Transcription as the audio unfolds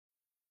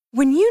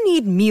When you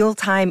need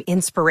mealtime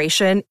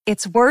inspiration,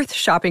 it's worth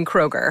shopping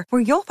Kroger,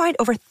 where you'll find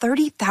over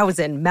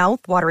 30,000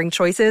 mouth-watering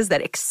choices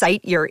that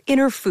excite your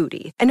inner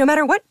foodie. And no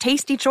matter what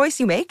tasty choice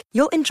you make,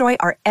 you'll enjoy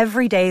our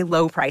everyday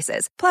low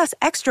prices, plus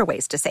extra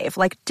ways to save,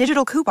 like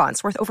digital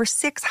coupons worth over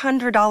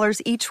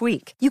 $600 each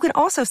week. You can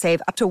also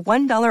save up to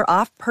 $1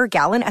 off per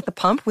gallon at the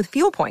pump with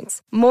fuel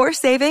points. More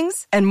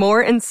savings and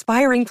more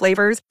inspiring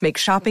flavors make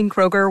shopping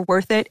Kroger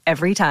worth it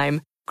every time.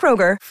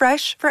 Kroger,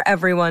 fresh for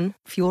everyone.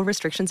 Fuel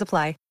restrictions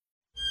apply.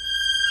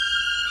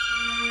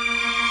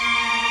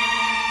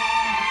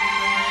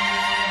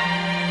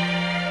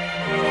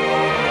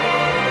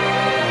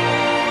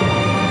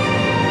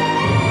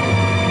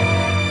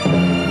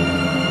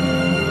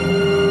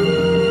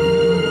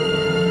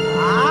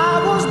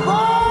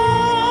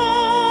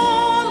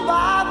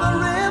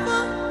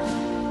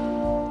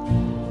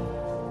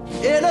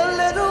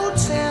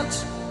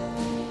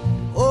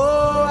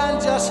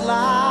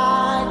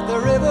 Like the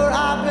river,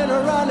 I've been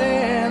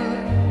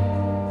running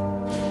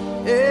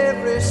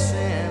ever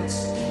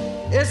since.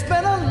 It's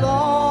been a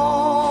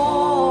long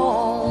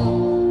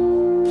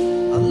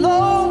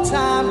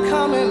time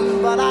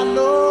coming, but I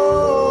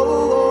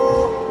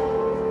know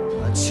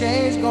a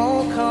change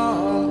gonna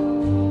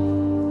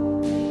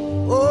come.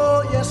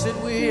 Oh, yes, it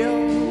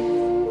will.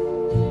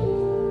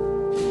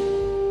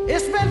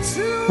 It's been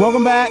too.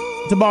 Welcome back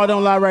to Ball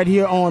Don't Lie right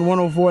here on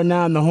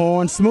 104.9 The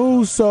Horn.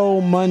 Smooth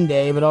Soul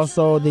Monday, but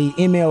also the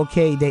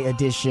MLK Day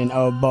edition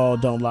of Ball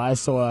Don't Lie.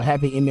 So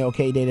happy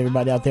MLK Day to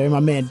everybody out there.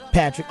 My man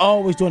Patrick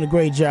always doing a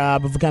great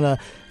job of kind of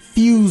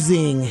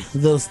fusing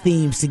those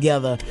themes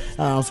together.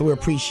 So we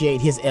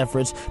appreciate his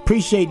efforts.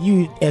 Appreciate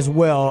you as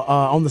well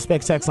on the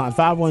Specs text line,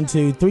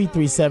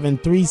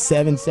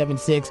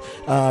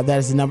 512-337-3776. That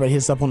is the number that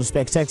hits up on the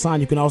Specs text line.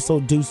 You can also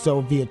do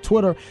so via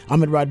Twitter.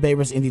 I'm at Rod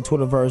Babers in the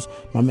Twitterverse.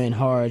 My man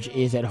Harge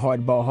is at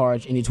Hardball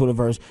Harge in the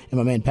Twitterverse. And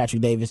my man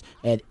Patrick Davis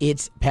at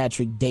It's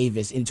Patrick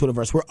Davis in the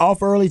Twitterverse. We're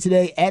off early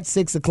today at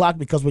 6 o'clock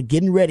because we're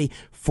getting ready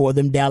for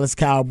them Dallas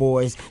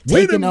Cowboys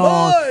taking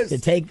on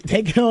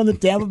the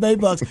Tampa Bay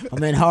Bucks. My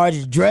man Harge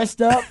is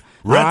dressed up.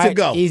 Ready to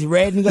go. He's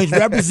ready to go. He's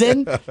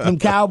representing them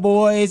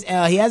Cowboys.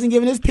 He hasn't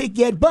given his pick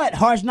yet, but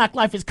Harge Knock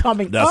Life is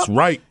coming up. That's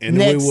right. And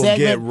we will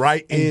get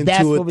right into it there.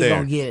 That's where we're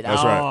going to get it.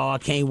 That's right. I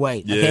can't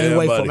wait. Yeah, I can't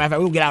wait buddy. for it. Matter of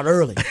fact, we'll get out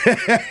early.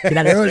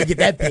 To get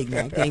that pick,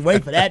 man. Can't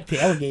wait for that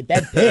pick. I will get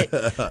that pick.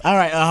 All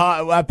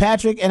right.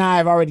 Patrick and I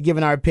have already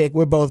given our pick.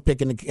 We're both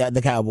picking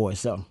the Cowboys,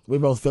 so we're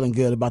both feeling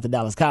good about the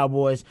Dallas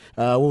Cowboys.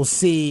 We'll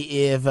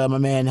see if my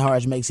man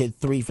Harge makes it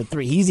 3 for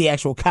 3. He's the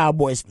actual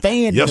Cowboys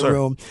fan in the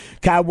room.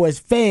 Cowboys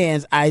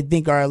fans, I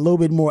think, are a little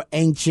bit more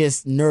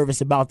anxious, nervous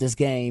about this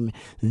game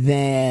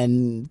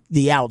than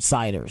the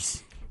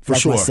outsiders. For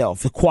sure.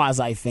 Myself, the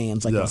quasi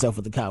fans like myself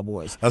with the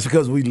Cowboys. That's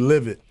because we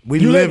live it. We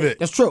live it.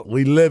 That's true.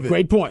 We live it.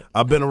 Great point.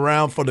 I've been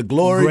around for the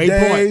glory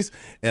days,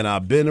 and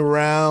I've been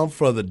around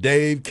for the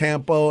Dave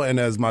Campo, and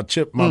as my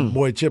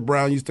boy Chip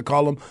Brown used to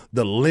call them,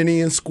 the Lenny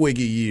and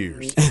Squiggy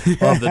years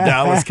of the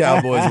Dallas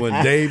Cowboys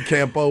when Dave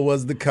Campo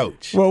was the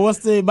coach. Well, what's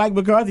the Mike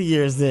McCarthy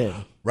years then?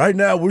 Right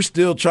now, we're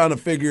still trying to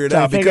figure it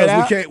out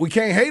because we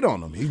can't hate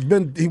on him. He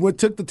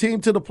took the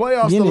team to the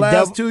playoffs the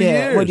last 2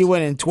 years. What did you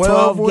win in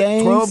 12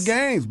 games? 12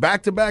 games,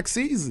 back-to-back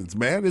seasons,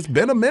 man. It's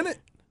been a minute.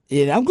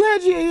 Yeah, I'm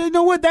glad you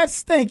know what?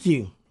 Thank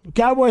you.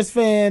 Cowboys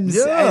fans,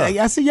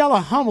 I see y'all are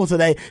humble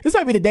today. This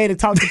might be the day to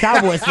talk to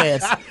Cowboys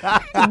fans.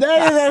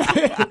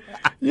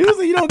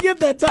 Usually you don't get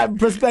that type of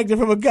perspective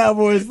from a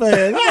Cowboys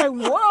fan. It's like,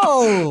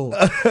 whoa.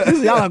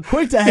 Usually y'all are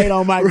quick to hate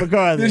on Mike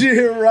McCarthy. Did you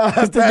hear Rob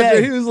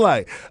Patrick? He was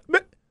like,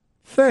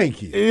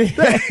 thank you.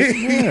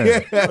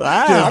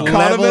 Wow.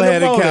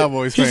 Level-headed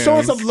Cowboys fans. He's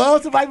showing some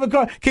love to Mike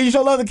McCarthy. Can you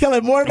show love to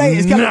Kellen Moore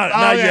today?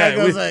 Not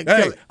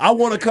yet. I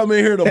want to come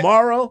in here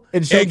tomorrow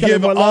and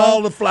give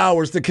all the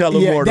flowers to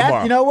Kellen Moore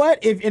tomorrow. You know what?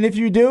 If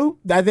you do,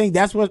 I think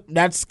that's going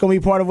to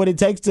be part of what it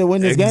takes to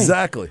win this game.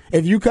 Exactly.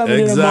 If you come in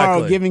here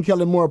tomorrow giving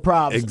Kellen Moore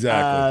props,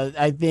 exactly.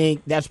 I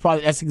think that's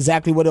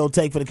exactly what it'll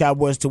take for the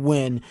Cowboys to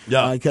win.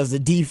 Yeah. Because the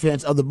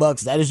defense of the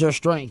Bucs, that is their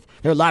strength.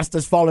 There are lots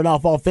that's falling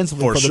off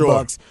offensively for the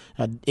Bucs.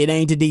 It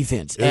ain't the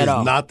defense at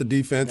all. It's not the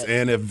defense.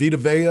 And if Vita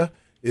Vea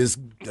he's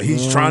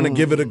trying to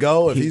give it a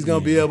go, if he's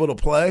going to be able to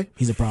play,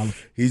 he's a problem.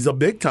 He's a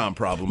big-time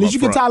problem. At least you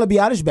get Tyler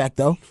Biadasz back,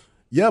 though.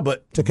 Yeah,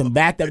 but to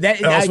combat that.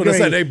 That's what I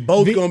said. They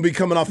both going to be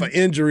coming off an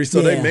injury,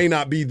 so they may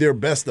not be their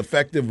best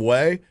effective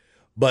way.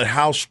 But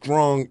how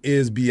strong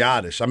is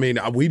Biadasz? I mean,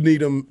 we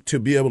need him to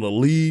be able to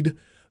lead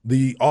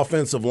the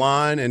offensive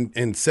line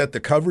and set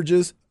the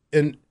coverages,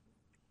 and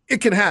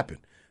it can happen.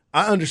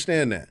 I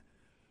understand that.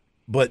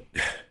 But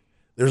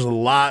there's a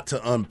lot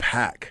to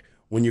unpack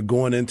when you're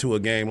going into a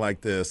game like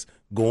this,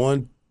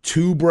 going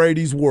to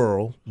Brady's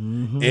world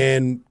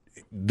and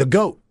the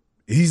GOAT.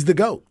 He's the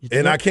GOAT.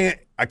 And I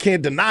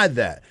can't deny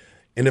that.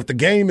 And if the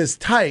game is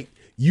tight,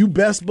 you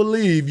best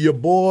believe your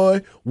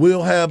boy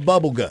will have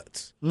bubble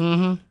guts.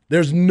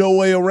 There's no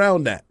way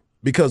around that,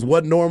 because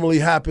what normally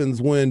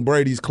happens when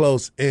Brady's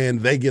close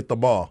and they get the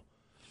ball?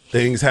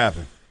 Things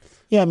happen.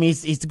 Yeah, I mean,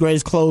 he's the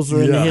greatest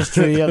closer in the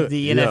history of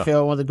the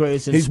NFL, one of the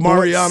greatest in sports. He's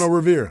Mariano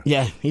Rivera.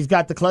 Yeah, he's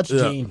got the clutch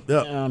gene.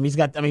 Yeah. He's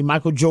got,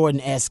 Michael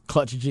Jordan-esque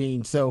clutch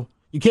gene. So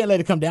you can't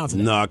let it come down to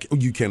that. No,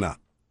 you cannot.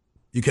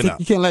 You cannot.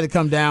 You can't let it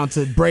come down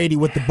to Brady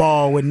with the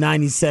ball with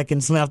 90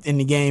 seconds left in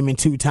the game and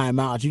 2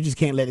 timeouts. You just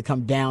can't let it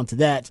come down to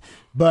that.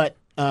 But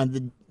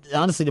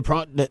honestly, the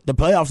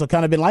playoffs have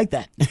kind of been like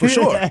that. For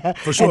sure.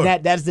 For sure.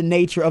 And that's the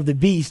nature of the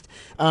beast.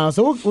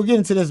 So we'll get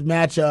into this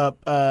matchup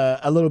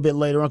a little bit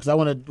later on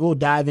because we'll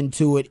dive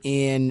into it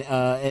in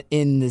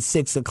the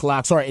 6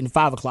 o'clock. Sorry, in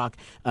 5 o'clock.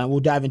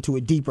 We'll dive into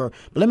it deeper.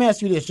 But let me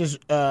ask you this,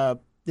 just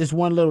this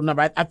one little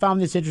number. I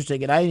found this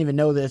interesting, and I didn't even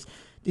know this.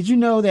 Did you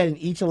know that in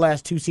each of the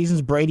last 2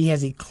 seasons, Brady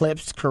has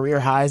eclipsed career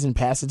highs in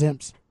pass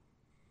attempts?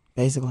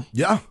 Basically.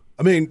 Yeah.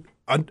 I mean,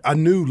 I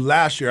knew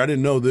last year. I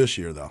didn't know this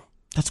year, though.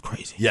 That's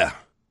crazy. Yeah.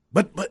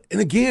 But and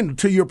again,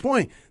 to your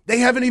point, they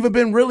haven't even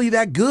been really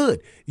that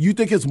good. You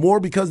think it's more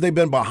because they've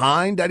been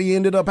behind that he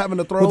ended up having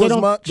to throw as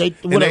much?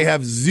 They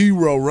have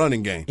 0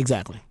 running game.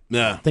 Exactly.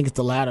 Yeah. I think it's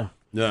the latter.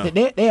 Yeah.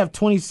 They have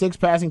 26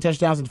 passing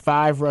touchdowns and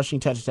 5 rushing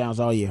touchdowns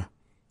all year.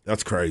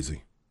 That's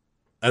crazy.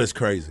 That is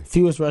crazy.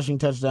 Fewest rushing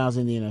touchdowns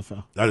in the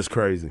NFL. That is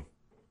crazy.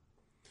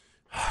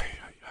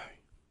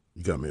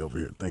 You got me over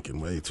here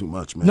thinking way too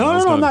much, man. No,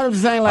 I'm not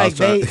saying like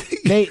they're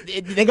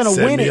going to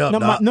win it.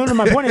 No,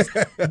 my point is,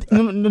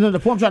 the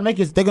point I'm trying to make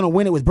is they're going to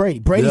win it with Brady.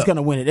 Brady's going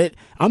to win it.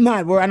 I'm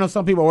not worried. I know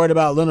some people are worried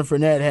about Leonard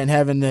Fournette and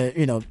having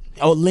the,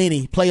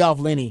 Lenny, playoff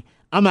Lenny.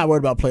 I'm not worried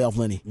about playoff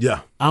Lenny.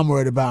 Yeah. I'm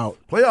worried about.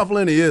 Playoff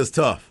Lenny is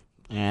tough.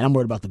 And I'm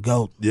worried about the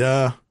GOAT.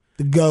 Yeah.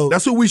 The GOAT.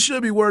 That's what we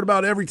should be worried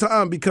about every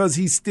time because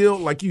he still,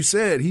 like you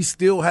said, he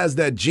still has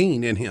that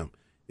gene in him.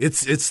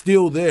 It's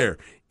still there.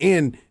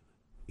 And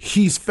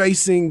he's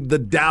facing the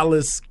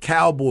Dallas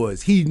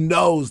Cowboys. He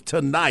knows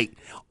tonight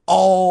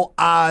all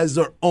eyes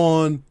are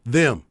on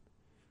them.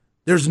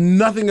 There's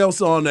nothing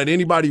else on that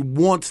anybody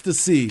wants to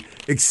see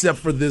except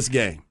for this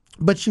game.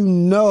 But you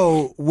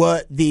know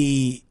what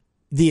the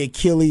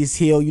Achilles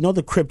heel,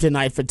 the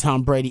kryptonite for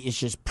Tom Brady is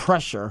just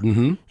pressure.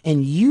 Mm-hmm.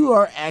 And you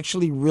are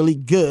actually really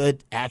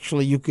good.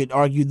 Actually, you could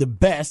argue the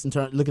best in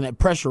terms of looking at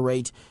pressure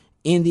rate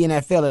in the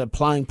NFL at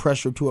applying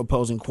pressure to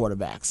opposing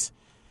quarterbacks.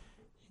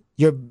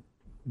 Your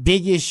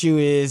big issue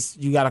is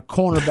you got a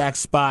cornerback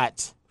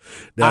spot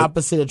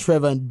opposite of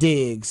Trevon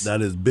Diggs.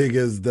 That is big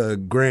as the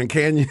Grand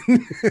Canyon.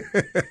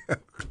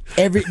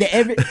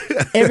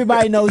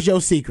 Everybody knows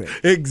your secret.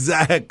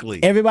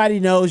 Exactly. Everybody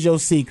knows your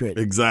secret.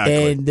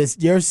 Exactly.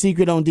 And your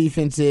secret on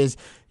defense is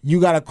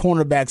you got a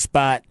cornerback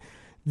spot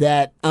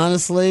that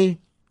honestly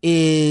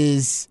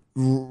is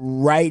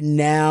right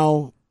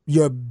now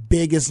your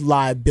biggest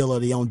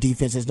liability on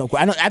defense. Is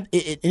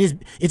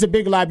it's a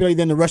bigger liability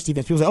than the rush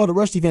defense. People say, "Oh, the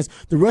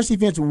rush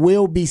defense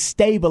will be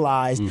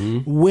stabilized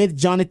with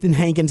Jonathan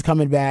Hankins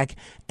coming back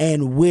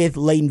and with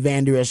Leighton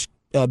Vander Esch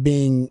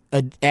being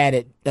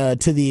added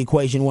to the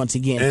equation once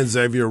again." And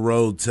Xavier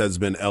Rhodes has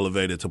been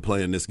elevated to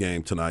play in this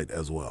game tonight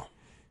as well.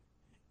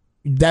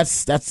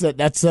 That's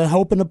a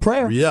hope and a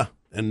prayer. Yeah.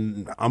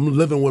 And I'm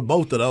living with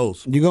both of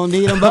those. You're gonna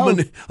need them both.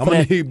 I'm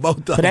gonna need both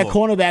of them for that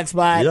cornerback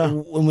spot. Yeah.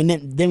 When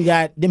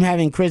them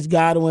having Chris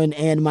Godwin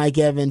and Mike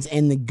Evans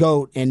and the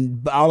GOAT,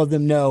 and all of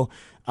them know.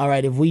 All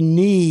right, if we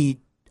need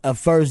a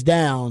first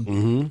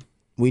down,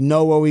 we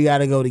know where we got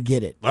to go to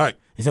get it. All right.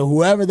 And so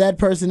whoever that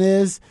person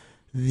is,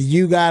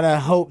 you gotta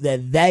hope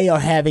that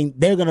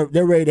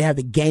they're ready to have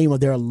the game of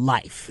their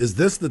life. Is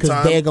this the time?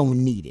 Because they're gonna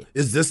need it.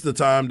 Is this the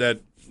time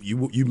that?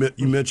 You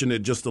mentioned it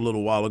just a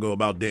little while ago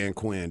about Dan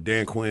Quinn.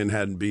 Dan Quinn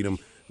hadn't beat him.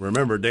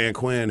 Remember, Dan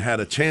Quinn had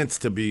a chance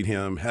to beat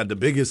him, had the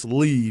biggest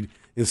lead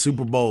in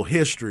Super Bowl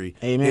history,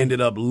 Amen. Ended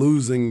up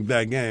losing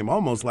that game,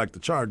 almost like the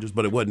Chargers,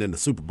 but it wasn't in the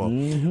Super Bowl.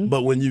 Mm-hmm.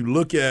 But when you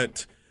look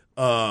at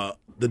the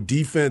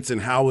defense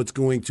and how it's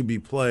going to be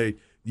played,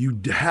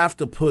 you have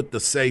to put the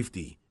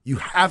safety. You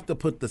have to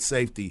put the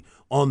safety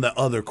on the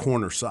other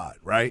corner side,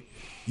 right?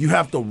 You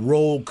have to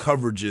roll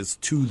coverages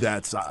to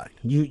that side.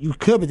 You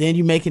could, but then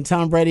you're making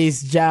Tom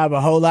Brady's job a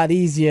whole lot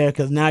easier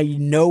because now you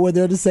know where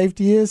the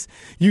safety is.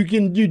 You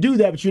do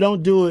that, but you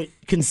don't do it.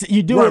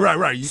 You do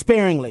it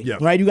sparingly,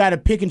 right? You got to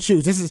pick and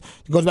choose. This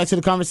goes back to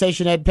the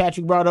conversation that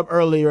Patrick brought up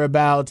earlier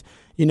about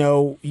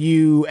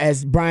you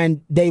as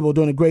Brian Dable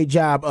doing a great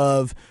job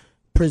of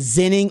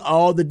presenting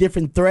all the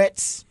different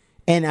threats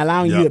and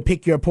allowing you to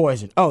pick your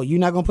poison. Oh, you're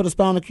not gonna put a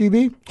spell on the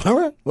QB? All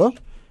right, well.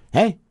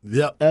 Hey,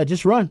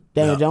 just run,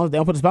 Daniel Jones. They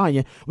don't put a spot on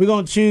you. We're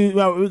going to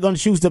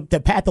choose the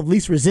path of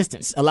least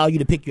resistance. Allow you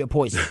to pick your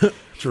poison.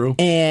 True.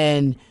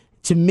 And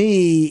to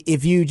me,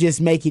 if you just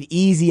make it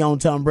easy on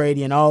Tom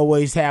Brady and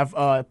always have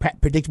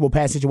predictable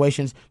pass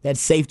situations, that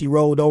safety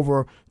rolled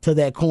over to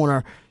that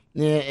corner,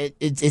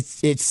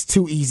 it's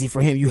too easy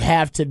for him. You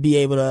have to be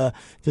able to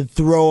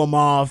throw him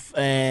off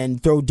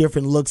and throw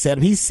different looks at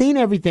him. He's seen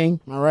everything,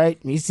 all right?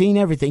 He's seen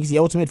everything. He's the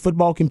ultimate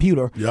football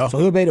computer. Yeah. So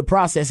he'll be able to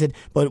process it,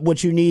 but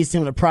what you need is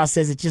him to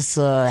process it just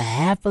a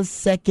half a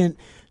second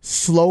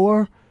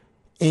slower.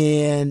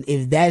 And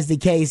if that's the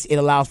case, it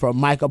allows for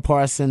Micah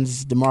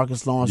Parsons,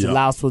 DeMarcus Lawrence. It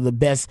allows for the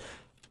best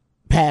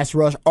pass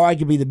rush,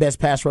 arguably the best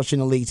pass rush in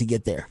the league to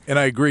get there. And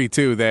I agree,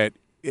 too, that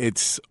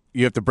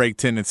you have to break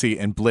tendency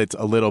and blitz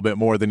a little bit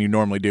more than you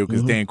normally do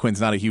because Dan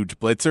Quinn's not a huge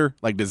blitzer,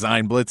 like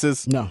design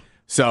blitzes. No.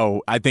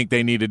 So I think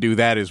they need to do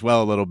that as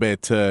well a little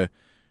bit to,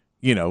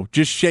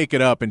 just shake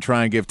it up and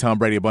try and give Tom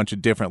Brady a bunch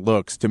of different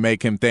looks to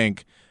make him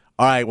think,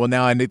 all right, well,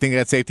 now I think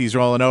that safety's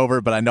rolling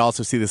over, but I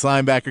also see this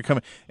linebacker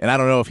coming, and I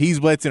don't know if he's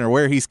blitzing or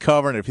where he's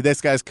covering, if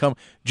this guy's come,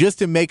 just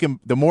to make him,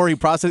 the more he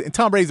processes, and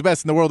Tom Brady's the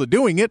best in the world at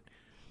doing it,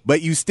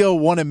 but you still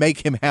want to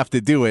make him have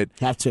to do it.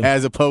 Have to.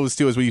 As opposed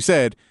to, as what you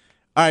said,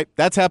 all right,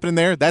 that's happening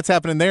there, that's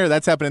happening there,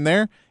 that's happening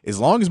there. As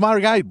long as my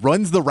guy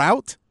runs the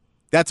route,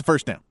 that's a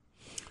first down.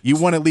 You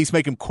want to at least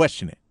make him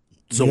question it.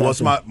 So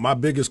what's my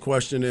biggest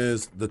question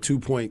is the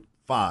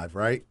 2.5,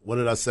 right? What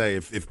did I say?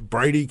 If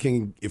Brady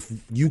if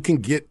you can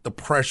get the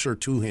pressure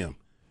to him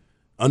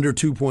under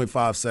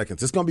 2.5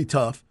 seconds, it's going to be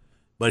tough,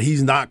 but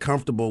he's not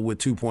comfortable with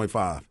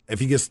 2.5. If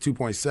he gets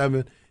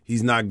 2.7,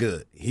 he's not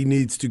good. He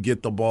needs to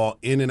get the ball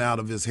in and out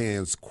of his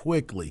hands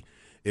quickly.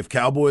 If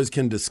Cowboys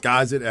can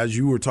disguise it, as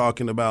you were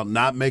talking about,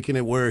 not making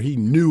it where he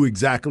knew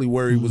exactly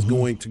where he was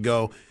going to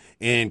go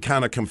and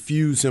kind of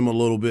confuse him a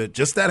little bit,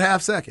 just that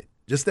half second.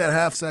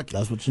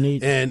 That's what you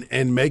need.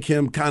 And make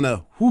him kind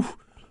of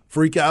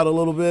freak out a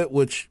little bit,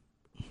 which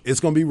it's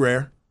going to be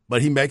rare,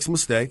 but he makes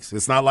mistakes.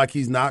 It's not like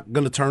he's not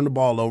going to turn the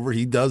ball over.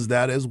 He does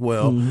that as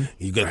well.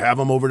 You could have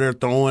him over there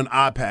throwing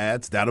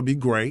iPads. That'll be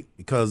great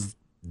because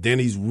then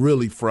he's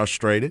really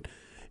frustrated,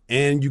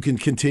 and you can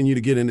continue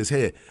to get in his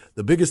head.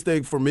 The biggest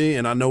thing for me,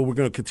 and I know we're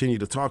going to continue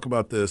to talk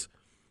about this,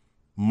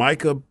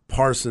 Micah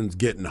Parsons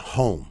getting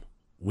home.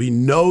 We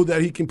know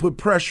that he can put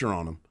pressure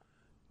on him.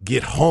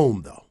 Get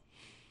home, though,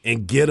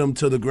 and get him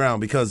to the ground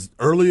because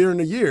earlier in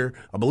the year,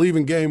 I believe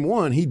in game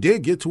 1, he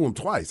did get to him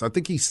twice. I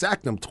think he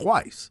sacked him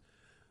twice.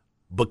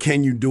 But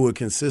can you do it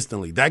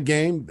consistently? That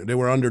game, they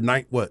were under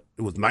it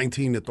was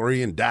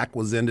 19-3, and Dak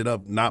ended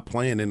up not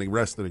playing in the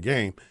rest of the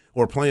game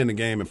or playing the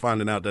game and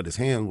finding out that his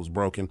hand was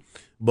broken.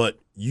 But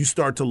you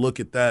start to look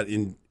at that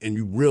and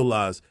you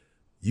realize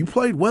you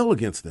played well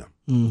against them.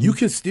 You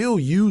can still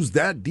use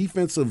that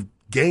defensive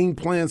game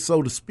plan,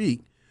 so to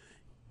speak,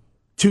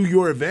 to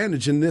your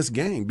advantage in this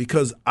game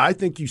because I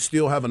think you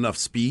still have enough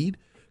speed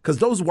because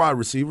those wide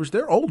receivers,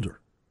 they're older.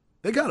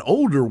 They got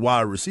older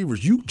wide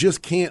receivers. You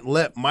just can't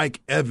let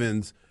Mike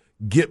Evans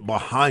get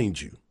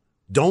behind you.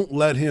 Don't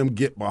let him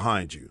get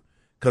behind you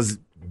because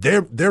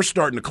they're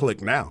starting to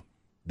click now.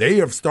 They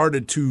have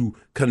started to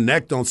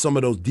connect on some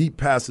of those deep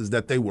passes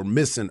that they were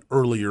missing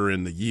earlier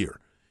in the year.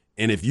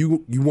 And if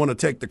you want to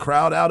take the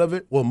crowd out of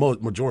it, well,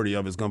 majority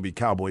of it's going to be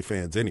Cowboy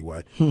fans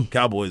anyway.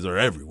 Cowboys are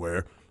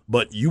everywhere.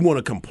 But you want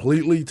to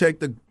completely take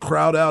the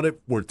crowd out of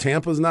it where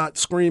Tampa's not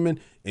screaming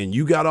and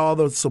you got all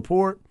the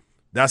support,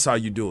 that's how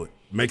you do it.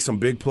 Make some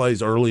big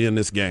plays early in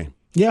this game.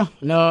 Yeah,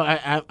 no,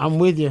 I'm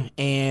with you.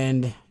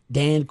 And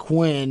Dan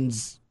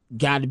Quinn's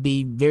got to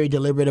be very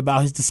deliberate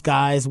about his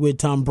disguise with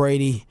Tom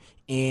Brady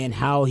and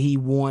how he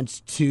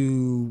wants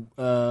to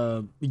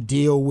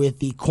deal with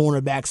the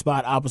cornerback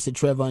spot opposite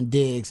Trevon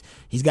Diggs.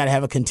 He's got to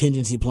have a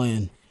contingency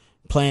plan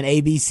A,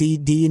 B, C,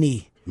 D, and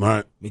E.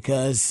 Right.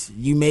 Because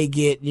you may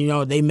get,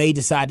 they may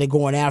decide they're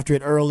going after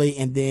it early,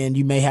 and then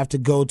you may have to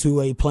go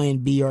to a plan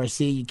B or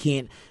C. You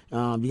can't,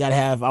 you got to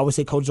have, I always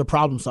say coaches are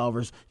problem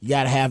solvers. You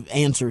got to have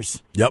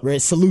answers.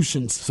 Yep.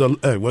 Solutions. So,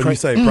 hey, what do you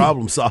say?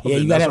 Problem solving. Yeah,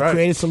 you got to have right.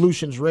 creative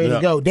solutions ready to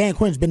go. Dan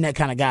Quinn's been that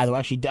kind of guy, though.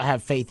 Actually, I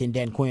have faith in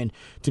Dan Quinn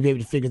to be able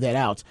to figure that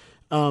out.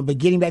 But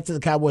getting back to the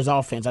Cowboys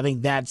offense, I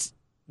think that's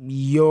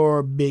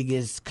your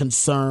biggest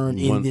concern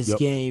in this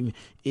game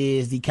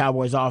is the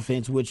Cowboys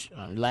offense, which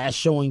last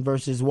showing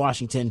versus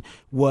Washington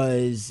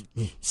was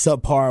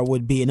subpar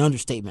would be an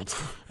understatement.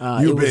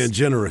 You're being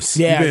generous.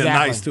 Yeah, You're being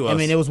exactly. nice to us. I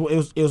mean, it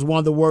was one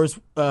of the worst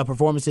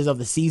performances of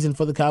the season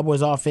for the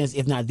Cowboys offense,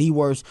 if not the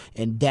worst,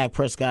 and Dak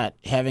Prescott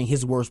having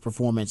his worst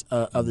performance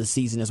of the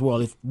season as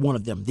well, if one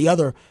of them. The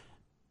other,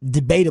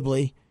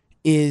 debatably,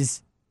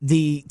 is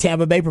the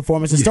Tampa Bay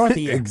performance to start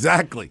the year.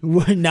 Exactly.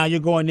 Now you're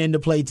going in to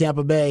play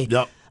Tampa Bay.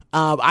 Yep.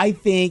 I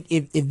think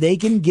if they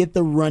can get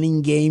the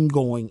running game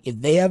going,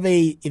 if they have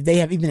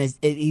even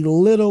a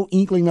little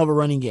inkling of a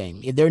running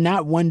game, if they're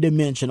not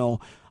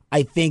one-dimensional,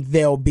 I think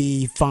they'll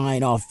be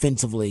fine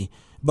offensively.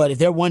 But if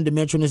they're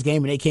one-dimensional in this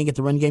game and they can't get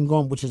the run game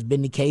going, which has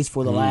been the case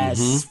for the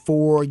last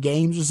 4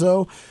 games or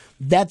so,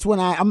 that's when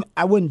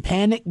I wouldn't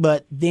panic.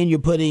 But then you're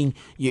putting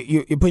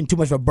too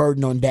much of a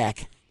burden on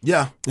Dak.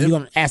 Yeah, and you're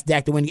going to ask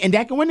Dak to win, and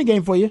Dak can win the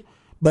game for you,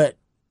 but.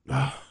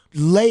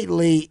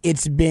 Lately,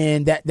 it's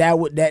been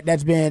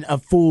that's been a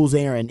fool's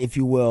errand, if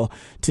you will,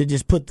 to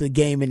just put the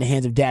game in the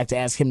hands of Dak to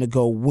ask him to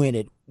go win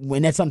it.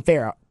 When that's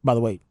unfair, by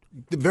the way.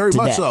 Very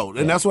much so,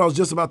 and that's what I was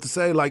just about to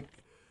say. Like,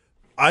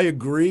 I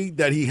agree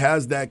that he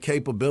has that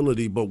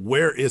capability, but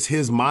where is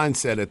his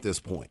mindset at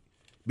this point?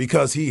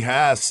 Because he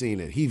has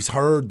seen it. He's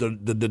heard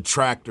the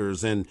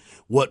detractors and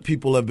what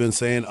people have been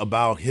saying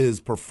about his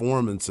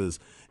performances,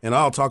 and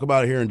I'll talk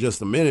about it here in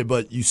just a minute.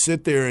 But you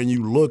sit there and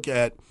you look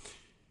at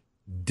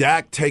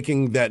Dak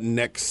taking that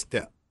next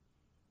step.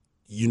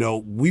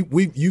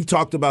 You've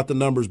talked about the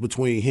numbers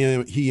between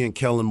he and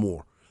Kellen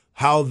Moore.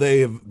 how they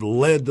have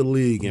led the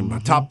league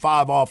and top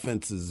 5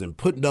 offenses and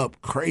putting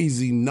up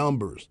crazy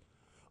numbers,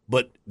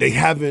 but they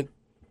haven't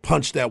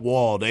punched that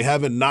wall. They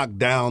haven't knocked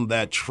down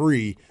that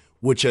tree,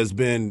 which has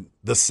been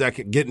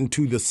getting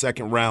to the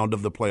second round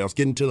of the playoffs,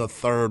 getting to the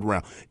third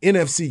round,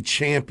 NFC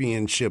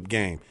championship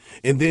game.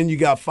 And then you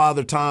got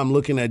Father Time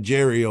looking at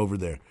Jerry over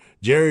there.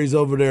 Jerry's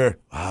over there,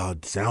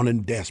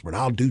 sounding desperate.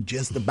 I'll do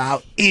just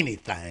about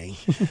anything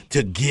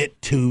to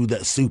get to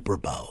the Super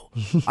Bowl.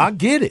 I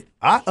get it.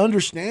 I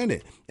understand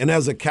it. And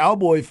as a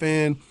Cowboy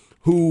fan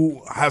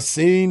who has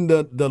seen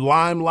the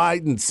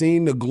limelight and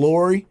seen the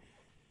glory,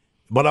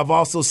 but I've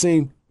also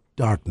seen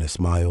darkness,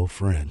 my old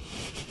friend.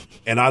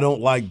 And I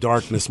don't like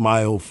darkness,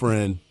 my old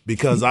friend,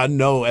 because I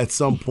know at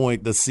some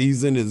point the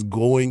season is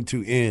going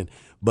to end,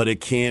 but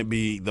it can't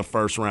be the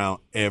first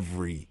round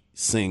every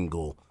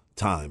single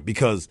time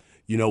because –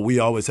 we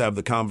always have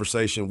the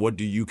conversation, what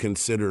do you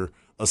consider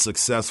a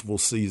successful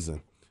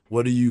season?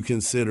 What do you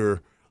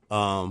consider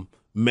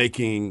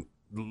making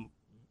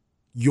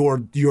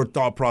your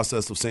thought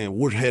process of saying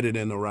we're headed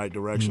in the right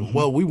direction? Mm-hmm.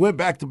 Well, we went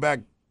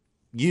back-to-back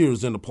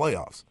years in the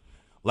playoffs.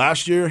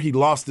 Last year, he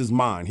lost his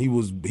mind. He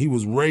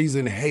was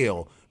raising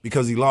hell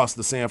because he lost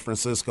to San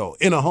Francisco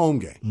in a home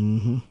game.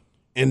 Mm-hmm.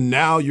 And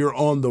now you're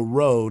on the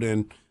road,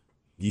 and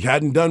you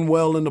hadn't done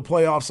well in the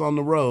playoffs on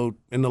the road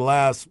in the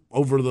last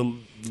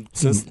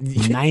since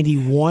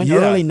 91, yeah,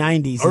 early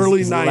 90s.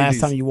 Early 90s. The last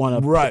time you won a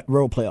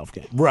road playoff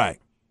game. Right.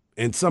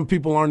 And some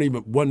people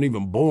wasn't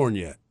even born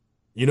yet.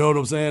 You know what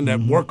I'm saying? That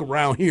work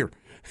around here.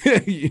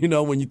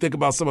 When you think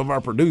about some of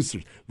our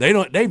producers,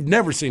 they've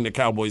never seen the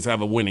Cowboys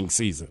have a winning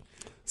season.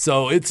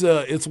 So it's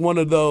one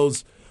of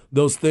those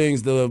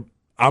things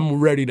I'm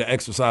ready to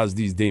exercise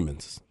these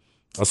demons.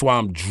 That's why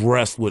I'm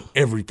dressed with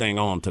everything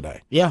on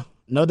today. Yeah.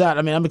 No doubt.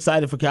 I mean, I'm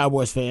excited for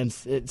Cowboys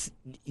fans.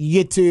 You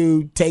get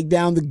to take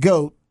down the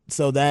GOAT,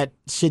 so that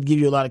should give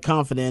you a lot of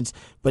confidence.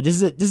 But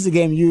this is a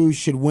game you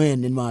should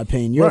win, in my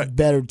opinion. You're a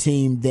better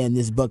team than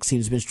this Bucs team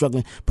that's been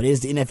struggling. But it is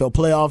the NFL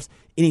playoffs.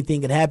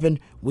 Anything could happen.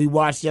 We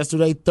watched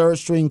yesterday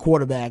third-string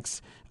quarterbacks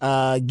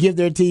give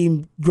their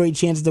team great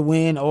chances to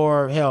win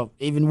or, hell,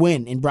 even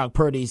win in Brock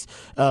Purdy's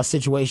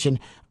situation.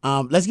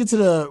 Let's get to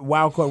the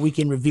Wild Card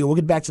Weekend review. We'll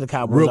get back to the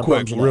Cowboys. Real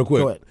quick.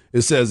 Go ahead.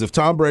 It says if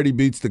Tom Brady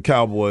beats the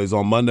Cowboys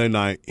on Monday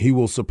night, he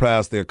will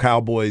surpass their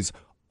Cowboys'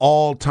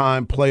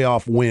 all-time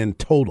playoff win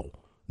total.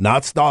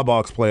 Not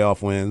Staubach's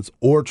playoff wins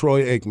or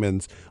Troy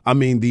Aikman's. I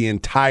mean the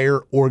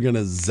entire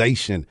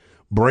organization.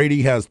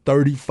 Brady has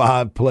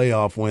 35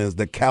 playoff wins.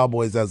 The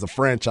Cowboys as a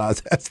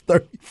franchise has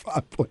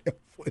 35 playoff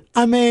wins.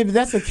 I mean,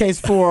 that's the case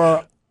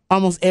for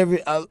almost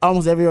every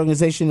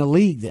organization in the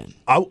league then.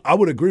 I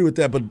would agree with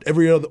that, but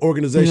every other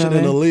organization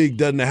in the league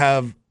doesn't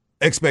have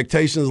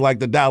expectations like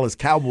the Dallas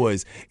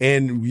Cowboys.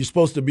 And you're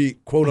supposed to be,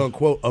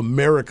 quote-unquote,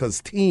 America's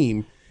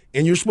team,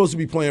 and you're supposed to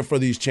be playing for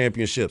these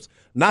championships.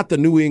 Not the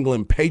New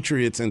England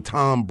Patriots and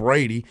Tom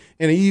Brady.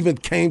 And he even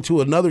came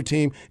to another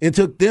team and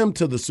took them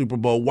to the Super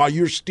Bowl while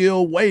you're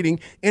still waiting,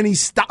 and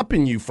he's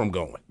stopping you from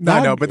going.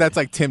 I know, but that's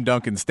like Tim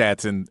Duncan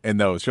stats in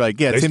those. You're like,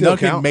 yeah, Tim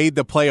Duncan made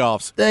the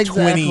playoffs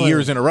 20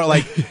 years in a row.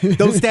 Like,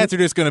 those stats are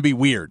just going to be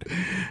weird.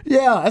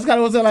 Yeah, that's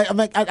kind of what I'm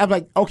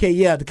like, okay,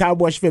 yeah, the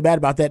Cowboys should feel bad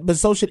about that, but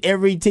so should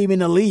every team in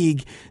the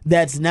league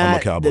that's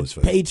not the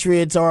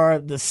Patriots or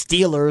the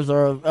Steelers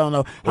or, I don't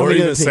know. Or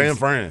even San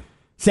Fran.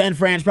 San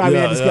Fran's probably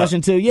in that discussion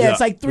too. Yeah, it's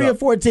like three or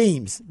four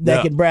teams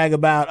that can brag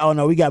about, oh,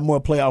 no, we got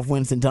more playoff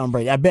wins than Tom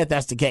Brady. I bet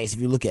that's the case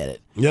if you look at it.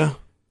 Yeah.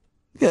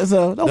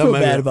 So don't feel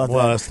bad about that.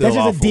 That's just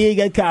awful. a dig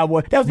at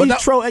Cowboy. You're being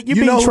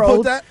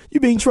trolled. You're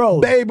being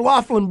trolled. Babe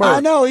Laughlin-Bird. I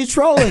know, he's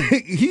trolling.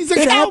 He's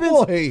a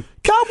Cowboy.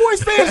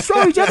 Cowboys fans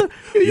troll each other.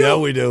 Yeah,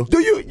 we do.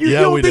 Do you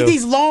don't think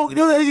these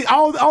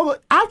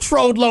I've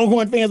trolled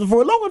Longhorn fans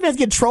before. Longhorn fans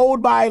get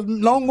trolled by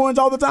Longhorns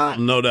all the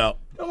time. No doubt.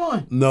 Come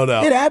on. No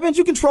doubt. It happens.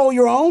 You control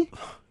your own.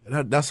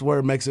 That's where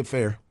it makes it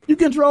fair. You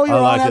control your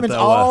own. Happens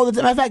all the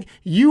time. In fact,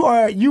 you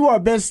are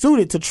best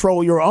suited to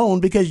troll your own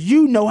because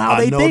you know how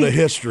they think. I know the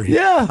history.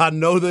 Yeah. I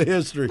know the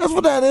history. That's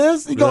what that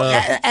is. You go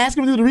ask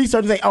them to do the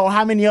research and say, oh,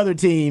 how many other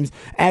teams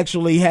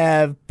actually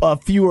have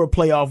fewer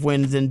playoff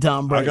wins than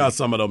Tom Brady? I got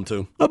some of them,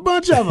 too. A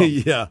bunch of them.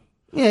 Yeah.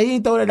 Yeah, he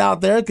ain't throwing it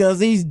out there because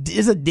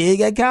it's a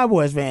dig at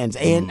Cowboys fans.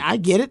 And I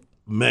get it.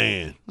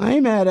 Man. I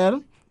ain't mad at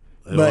him.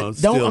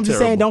 But I'm just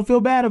saying, don't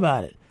feel bad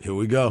about it. Here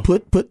we go.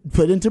 Put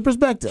into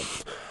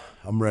perspective.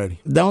 I'm ready.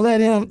 Don't let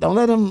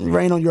him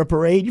rain on your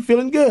parade. You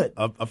feeling good?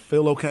 I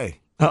feel okay.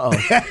 Uh-oh.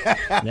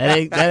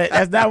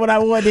 That's not what I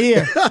wanted to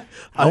hear.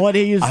 I want to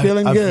hear you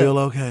feeling good. I feel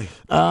okay.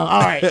 All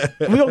right.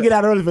 We're going to get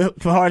out early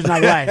for Hard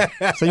Knock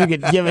Life so you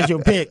can give us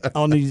your pick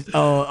on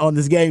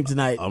this game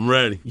tonight. I'm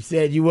ready. You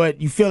said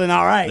you feeling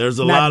all right. There's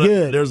a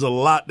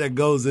lot that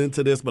goes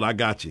into this, but I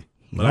got you.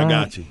 I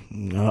got you.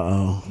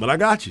 Uh-oh. But I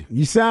got you.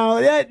 You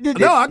sound...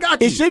 No, I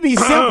got you. It should be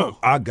simple.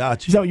 I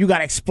got you. So you got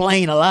to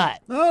explain a lot.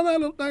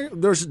 No.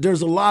 There's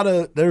a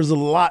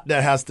lot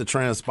that has to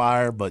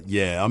transpire, but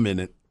yeah, I'm in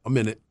it.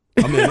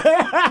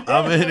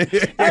 I'm in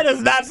it. That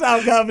does not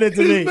sound confident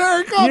to me. He's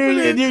very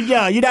confident.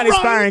 You're not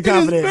inspiring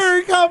confidence.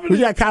 Very confident. We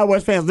got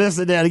Cowboys fans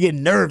listening there to get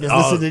nervous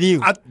listening to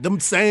you. Them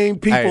same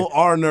people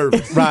are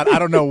nervous. Rod, I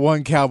don't know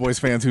one Cowboys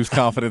fan who's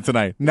confident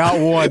tonight. Not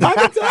one. I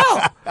can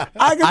tell.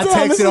 I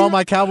texted all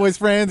my Cowboys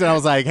friends, and I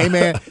was like, hey,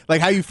 man,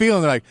 like, how you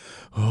feeling? They're like,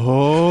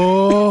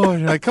 oh.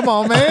 You're like, come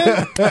on,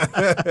 man.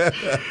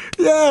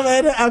 Yeah,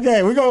 man.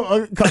 Okay, we're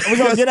gonna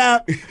get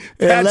out.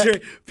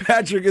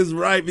 Patrick is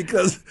right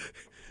because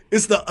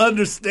it's the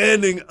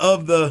understanding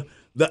of the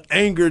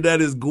anger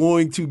that is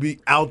going to be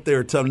out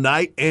there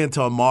tonight and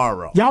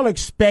tomorrow. Y'all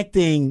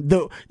expecting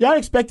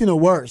the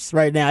worst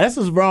right now. That's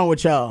what's wrong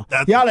with y'all.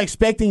 Y'all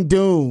expecting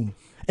doom,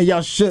 and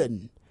y'all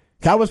shouldn't.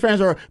 Cowboys fans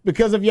are,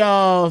 because of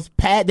y'all's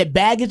the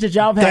baggage that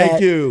y'all have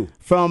had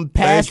from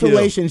past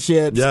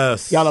relationships.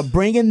 Yes. Y'all are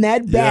bringing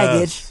that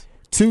baggage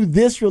to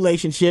this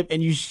relationship,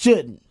 and you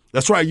shouldn't.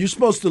 That's right. You're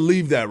supposed to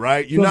leave that,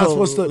 right? You're not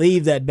supposed to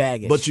leave that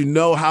baggage. But you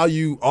know how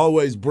you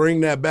always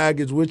bring that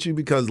baggage with you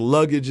because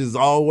luggage is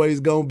always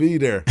going to be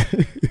there.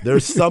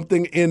 There's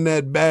something in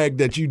that bag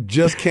that you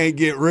just can't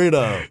get rid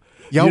of.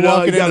 You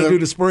got to do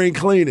the spring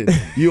cleaning.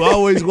 You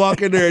always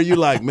walk in there and you're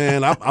like,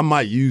 man, I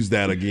might use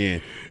that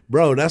again.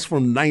 Bro, that's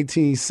from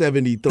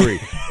 1973.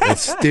 I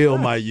still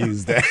might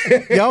use that.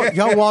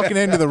 Y'all walking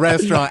into the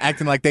restaurant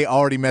acting like they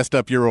already messed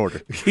up your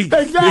order.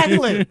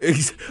 Exactly.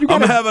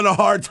 I'm having a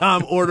hard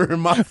time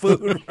ordering my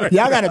food. Right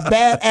Y'all got a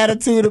bad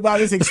attitude about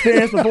this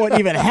experience before it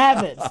even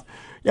happens.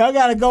 Y'all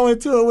got to go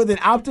into it with an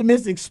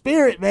optimistic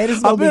spirit, man. This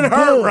is gonna I've been be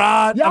hurt, good.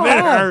 Rod. I've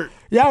been hurt.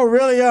 Y'all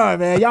really are,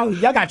 man.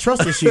 Y'all got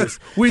trust issues.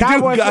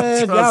 Cowboy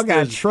fans, y'all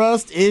got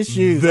trust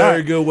issues.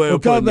 Very good way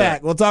of putting We'll come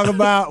back. that. We'll talk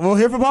about. We'll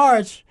hear from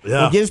Harge.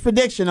 Yeah. We'll get his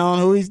prediction on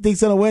who he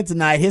thinks gonna win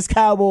tonight. His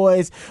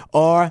Cowboys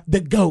or the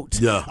GOAT.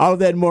 Yeah. All of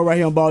that and more right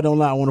here on Ball Don't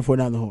Lie.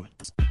 104.9 The Horn.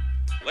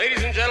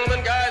 Ladies and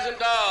gentlemen, guys and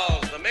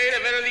dolls, the main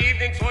event of the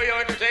evening for your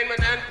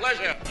entertainment and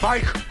pleasure.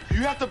 Mike,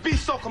 you have to be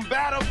so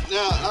combative.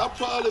 Now, I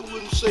probably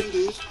wouldn't say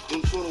this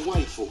in front of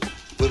white folk,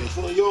 but in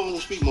front of y'all, I'm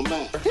gonna speak my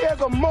mind. He has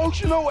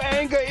emotional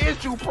anger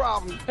issue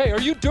problem. Hey,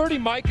 are you Dirty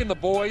Mike and the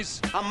boys?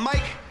 I'm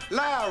Mike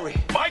Lowry.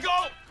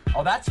 Michael!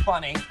 Oh, that's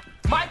funny.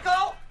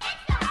 Michael!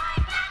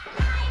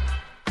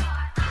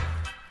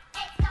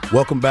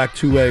 Welcome back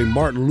to a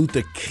Martin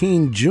Luther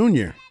King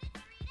Jr.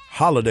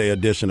 holiday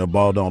edition of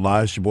Ball Don't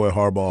Lie. It's your boy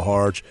Hardball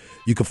Harge.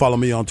 You can follow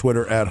me on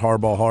Twitter at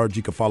Hardball Harge.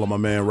 You can follow my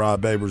man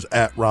Rod Babers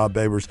at Rod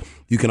Babers.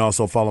 You can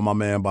also follow my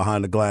man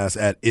behind the glass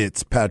at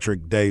It's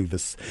Patrick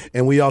Davis.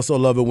 And we also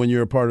love it when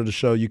you're a part of the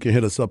show. You can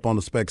hit us up on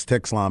the Specs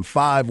text line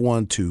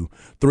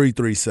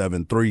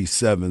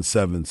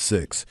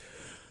 512-337-3776.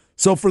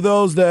 So for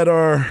those that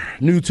are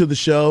new to the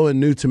show and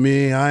new to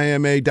me, I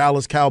am a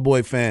Dallas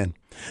Cowboy fan.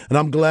 And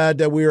I'm glad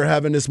that we are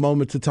having this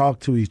moment to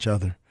talk to each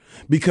other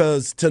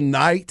because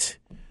tonight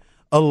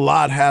a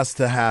lot has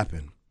to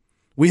happen.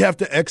 We have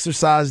to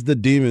exercise the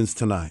demons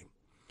tonight.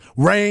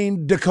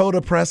 Rain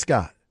Dakota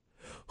Prescott,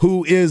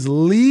 who is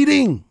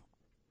leading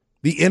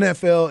the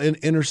NFL in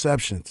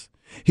interceptions.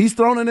 He's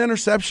thrown an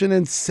interception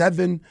in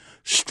 7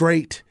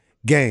 straight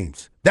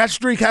games. That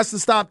streak has to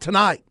stop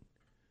tonight.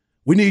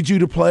 We need you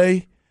to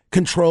play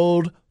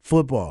controlled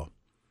football.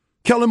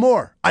 Kellen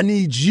Moore, I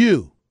need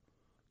you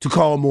to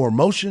call more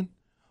motion,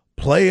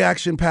 play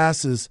action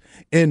passes,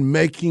 and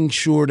making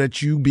sure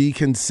that you be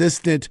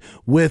consistent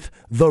with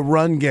the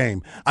run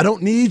game. I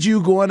don't need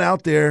you going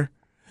out there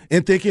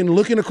and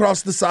looking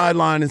across the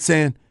sideline and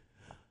saying,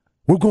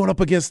 we're going up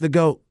against the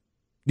GOAT.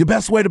 Your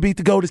best way to beat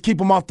the GOAT is keep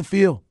him off the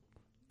field.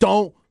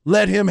 Don't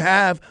let him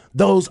have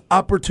those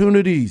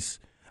opportunities.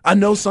 I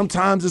know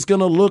sometimes it's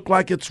going to look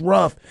like it's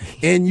rough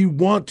and you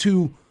want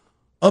to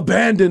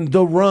abandon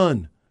the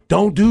run.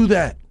 Don't do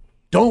that.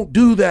 Don't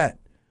do that.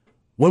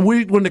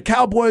 When the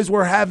Cowboys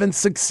were having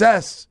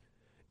success,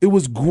 it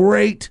was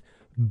great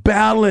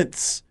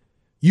balance.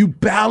 You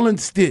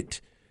balanced it.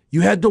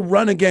 You had the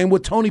running game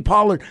with Tony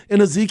Pollard and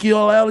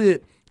Ezekiel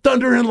Elliott,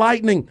 thunder and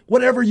lightning,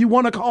 whatever you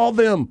want to call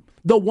them.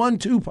 The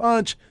 1-2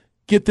 punch,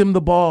 get them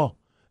the ball.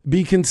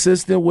 Be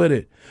consistent with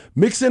it.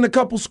 Mix in a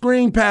couple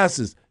screen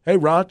passes. Hey,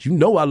 Rod, you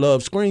know I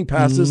love screen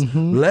passes.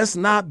 Mm-hmm. Let's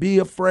not be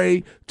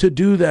afraid to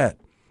do that.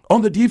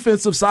 On the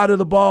defensive side of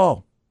the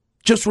ball,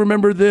 just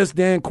remember this,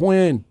 Dan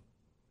Quinn.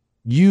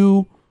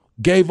 You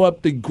gave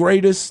up the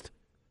greatest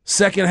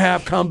second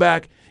half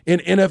comeback in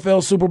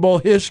NFL Super Bowl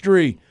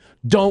history.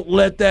 Don't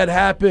let that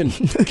happen.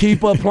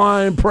 Keep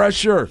applying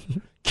pressure.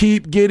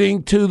 Keep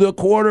getting to the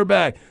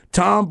quarterback.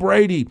 Tom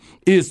Brady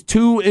is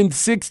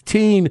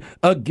 2-16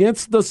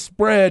 against the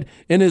spread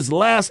in his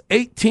last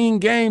 18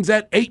 games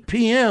at 8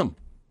 p.m.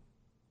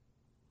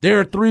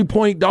 They're a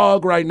 3-point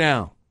dog right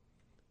now.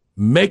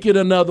 Make it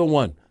another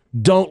one.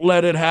 Don't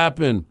let it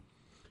happen.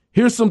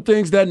 Here's some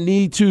things that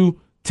need to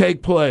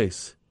take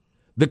place.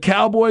 The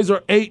Cowboys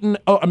are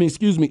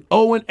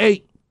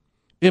 0-8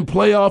 in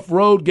playoff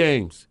road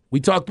games. We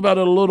talked about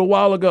it a little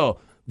while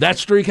ago. That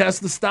streak has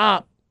to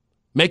stop.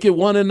 Make it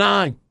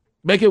 1-9.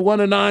 Make it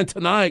 1-9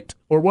 tonight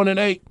or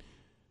 1-8.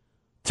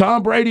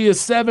 Tom Brady is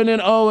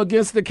 7-0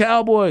 against the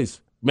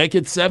Cowboys. Make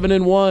it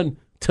 7-1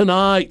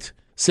 tonight.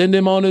 Send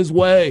him on his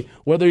way,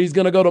 whether he's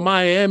going to go to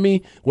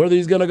Miami, whether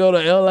he's going to go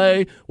to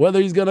L.A.,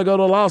 whether he's going to go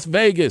to Las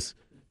Vegas.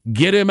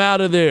 Get him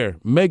out of there.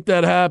 Make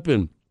that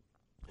happen.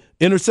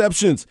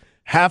 Interceptions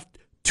have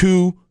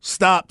to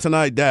stop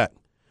tonight, Dak.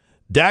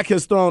 Dak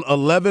has thrown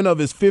 11 of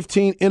his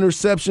 15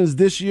 interceptions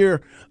this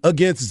year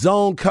against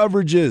zone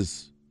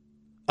coverages.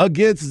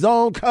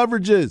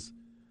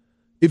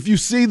 If you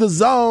see the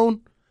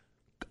zone,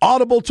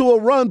 audible to a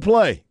run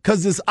play,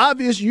 because it's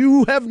obvious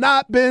you have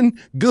not been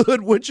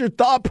good with your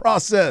thought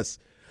process.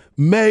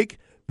 Make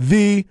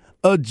the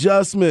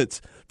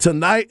adjustments.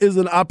 Tonight is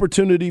an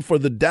opportunity for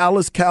the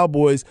Dallas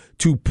Cowboys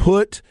to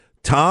put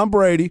Tom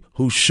Brady,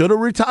 who should have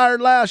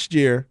retired last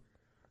year,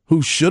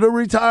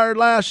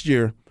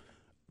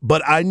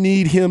 but I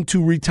need him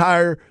to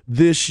retire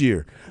this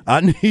year.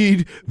 I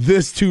need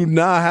this to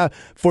not have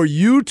 – for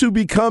you to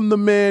become the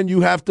man,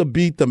 you have to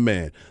beat the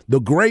man.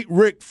 The great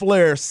Ric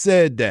Flair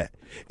said that.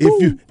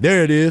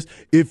 There it is.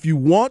 If you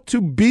want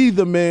to be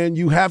the man,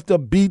 you have to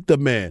beat the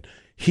man.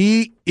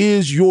 He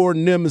is your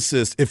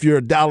nemesis if you're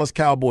a Dallas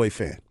Cowboy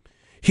fan.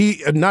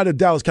 Not a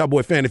Dallas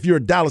Cowboy fan, if you're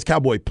a Dallas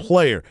Cowboy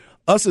player.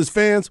 Us as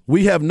fans,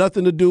 we have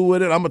nothing to do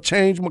with it. I'm going to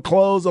change my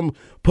clothes. I'm going to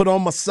put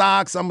on my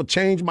socks. I'm going to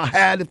change my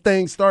hat if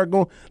things start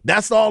going.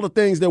 That's all the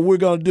things that we're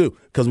going to do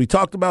because we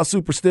talked about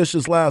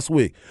superstitions last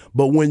week.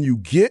 But when you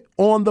get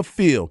on the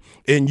field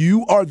and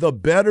you are the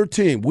better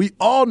team, we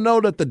all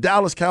know that the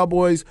Dallas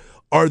Cowboys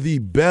are the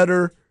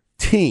better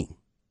team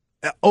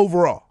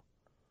overall.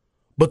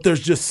 But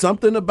there's just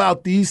something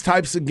about these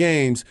types of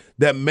games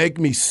that make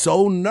me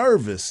so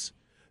nervous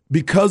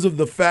because of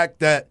the fact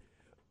that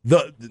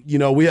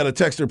we had a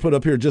texter put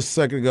up here just a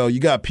second ago,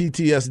 you got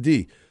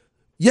PTSD.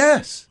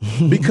 Yes,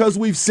 because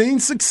we've seen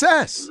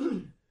success.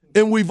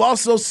 And we've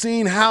also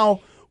seen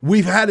how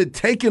we've had it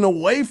taken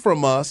away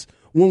from us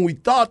when we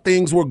thought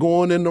things were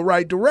going in the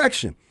right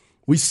direction.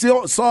 We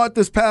still saw it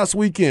this past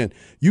weekend.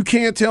 You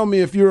can't tell me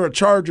if you're a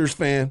Chargers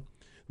fan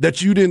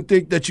that you didn't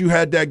think that you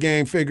had that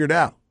game figured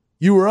out.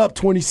 You were up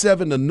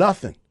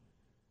 27-0.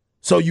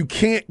 So you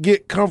can't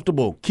get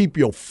comfortable. Keep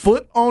your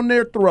foot on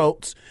their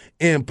throats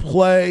and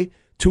play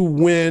to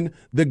win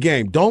the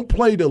game. Don't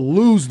play to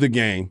lose the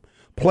game.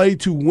 Play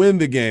to win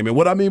the game. And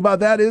what I mean by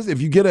that is if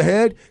you get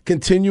ahead,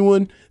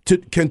 continue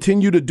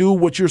to do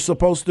what you're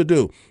supposed to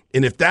do.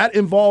 And if that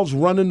involves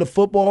running the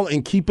football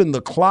and keeping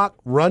the clock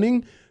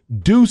running,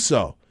 do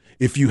so.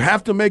 If you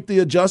have to make the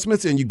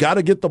adjustments and you got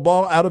to get the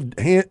ball out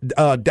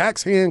of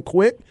Dak's hand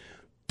quick,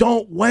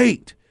 don't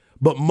wait.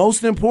 But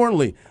most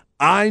importantly,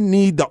 I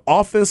need the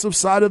offensive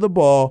side of the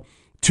ball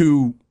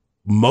to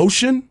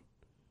motion,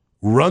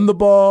 run the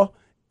ball,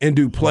 and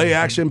do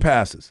play-action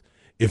passes.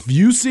 If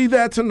you see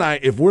that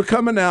tonight, if we're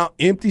coming out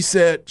empty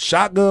set,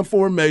 shotgun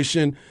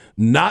formation,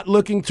 not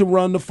looking to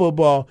run the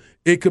football,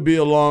 it could be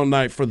a long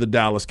night for the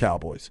Dallas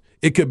Cowboys.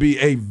 It could be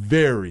a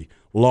very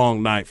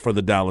long night for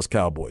the Dallas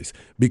Cowboys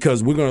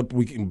because when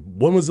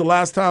was the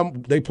last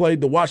time they played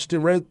the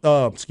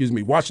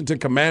Washington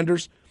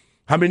Commanders?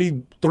 How many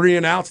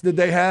 3-and-outs did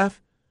they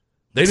have?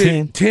 They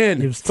did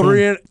 10. It was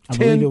 10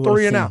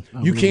 3-and-out.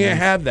 You can't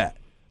have that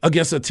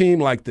against a team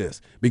like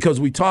this because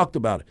we talked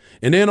about it.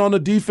 And then on the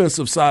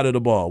defensive side of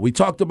the ball, we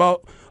talked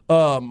about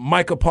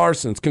Micah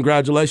Parsons.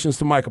 Congratulations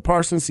to Micah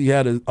Parsons. He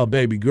had a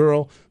baby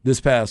girl this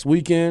past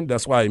weekend.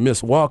 That's why he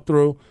missed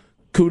walkthrough.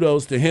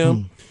 Kudos to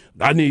him.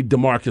 I need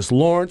DeMarcus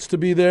Lawrence to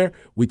be there.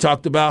 We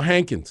talked about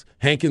Hankins.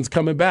 Hankins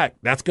coming back.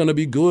 That's going to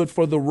be good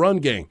for the run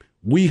game.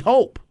 We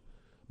hope.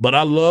 But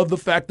I love the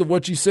fact of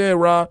what you said,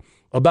 Rob,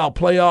 about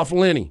playoff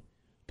Lenny.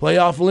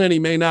 Playoff Lenny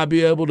may not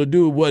be able to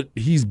do what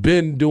he's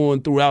been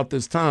doing throughout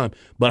this time.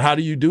 But how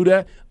do you do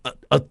that?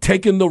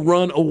 Taking the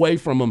run away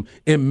from him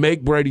and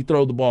make Brady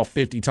throw the ball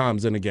 50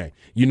 times in a game.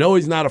 You know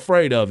he's not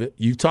afraid of it.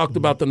 You talked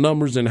about the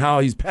numbers and how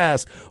he's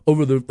passed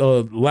over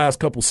the last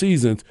couple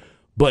seasons.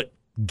 But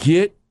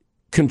get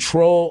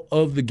control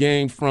of the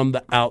game from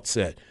the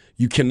outset.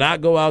 You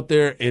cannot go out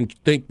there and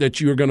think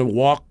that you're going to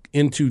walk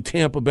into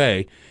Tampa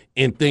Bay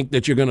and think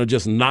that you're going to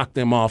just knock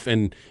them off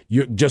and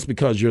just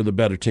because you're the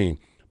better team.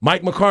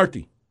 Mike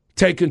McCarthy,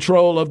 take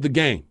control of the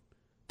game.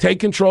 Take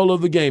control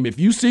of the game. If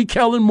you see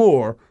Kellen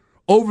Moore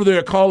over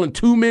there calling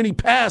too many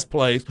pass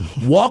plays,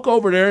 walk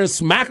over there and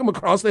smack him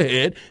across the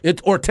head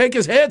or take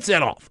his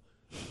headset off.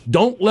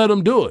 Don't let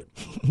him do it.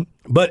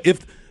 But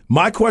if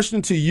my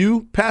question to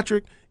you,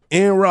 Patrick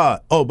and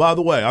Rod, oh, by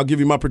the way, I'll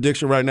give you my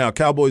prediction right now.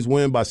 Cowboys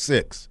win by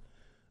 6.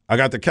 I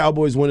got the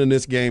Cowboys winning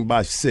this game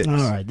by 6. All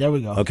right, there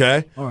we go.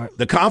 Okay? All right.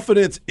 The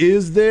confidence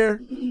is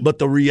there, but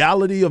the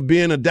reality of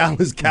being a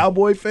Dallas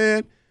Cowboy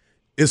fan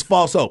is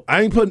false hope.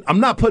 I'm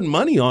not putting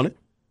money on it.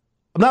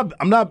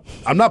 I'm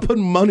not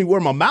putting money where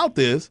my mouth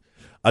is.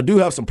 I do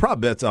have some prop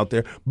bets out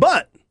there,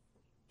 but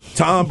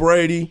Tom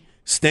Brady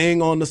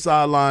staying on the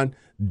sideline,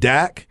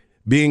 Dak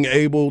being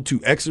able to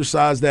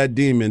exercise that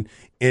demon,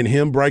 and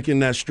him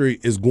breaking that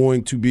streak is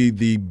going to be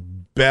the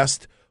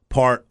best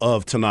part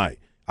of tonight.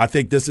 I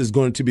think this is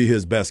going to be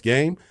his best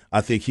game.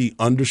 I think he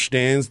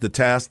understands the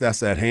task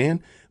that's at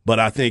hand, but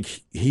I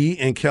think he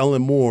and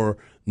Kellen Moore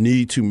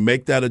need to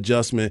make that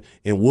adjustment,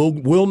 and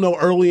we'll know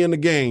early in the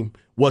game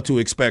what to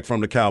expect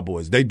from the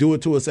Cowboys. They do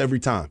it to us every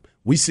time.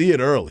 We see it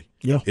early.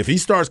 Yeah. If he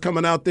starts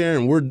coming out there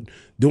and we're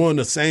doing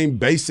the same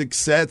basic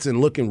sets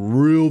and looking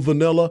real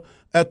vanilla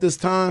at this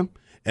time,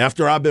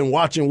 after I've been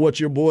watching what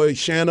your boy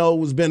Shano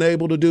has been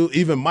able to do,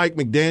 even Mike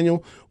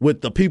McDaniel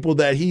with the people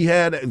that he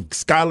had,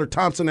 Skylar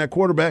Thompson at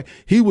quarterback,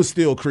 he was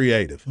still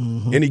creative.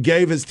 Mm-hmm. And he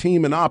gave his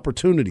team an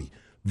opportunity.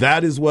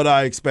 That is what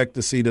I expect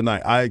to see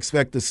tonight. I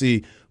expect to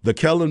see the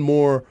Kellen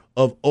Moore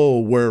of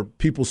old, where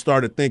people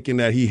started thinking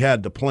that he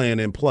had the plan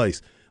in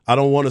place. I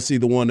don't want to see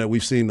the one that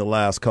we've seen the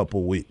last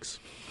couple weeks.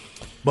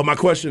 But my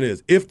question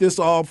is, if this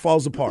all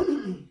falls apart,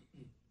 You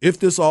mean if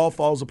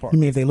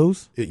they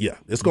lose? yeah,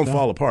 it's going to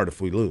fall apart if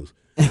we lose.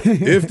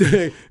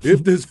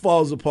 If this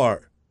falls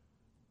apart,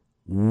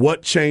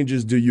 what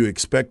changes do you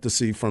expect to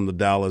see from the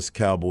Dallas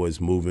Cowboys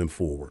moving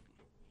forward?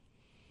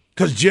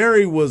 Because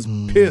Jerry was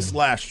pissed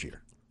last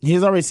year.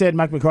 He's already said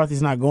Mike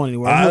McCarthy's not going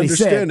anywhere. I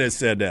understand that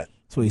said that.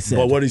 That's what he said.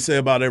 But what did he say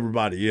about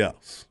everybody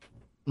else?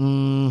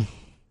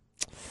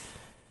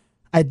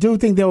 I do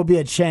think there will be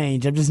a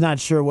change. I'm just not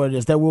sure what it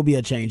is. There will be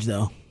a change,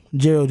 though.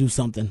 Jerry will do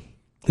something.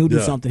 He'll do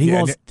something.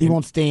 He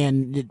won't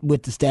stand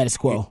with the status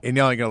quo. And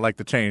y'all ain't going to like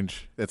the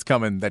change that's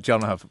coming that y'all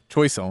don't have a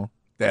choice on,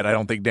 that I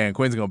don't think Dan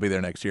Quinn's going to be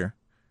there next year.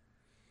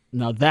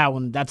 No, that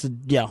one, that's a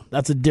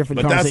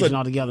different conversation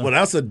altogether. Well,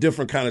 that's a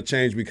different kind of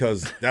change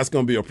because that's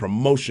going to be a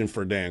promotion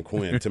for Dan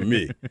Quinn to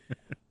me.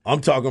 I'm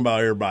talking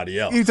about everybody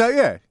else. I'm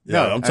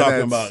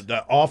talking about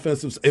the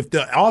offensive. If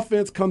the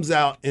offense comes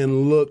out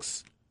and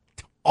looks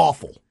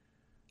awful,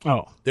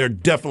 there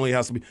definitely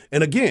has to be.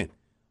 And again,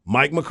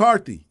 Mike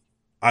McCarthy,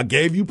 I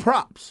gave you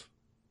props.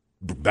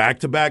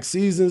 Back-to-back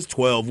seasons,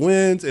 12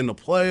 wins in the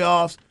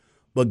playoffs.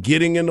 But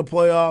getting in the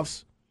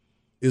playoffs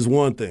is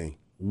one thing.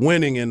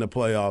 Winning in the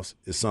playoffs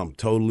is something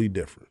totally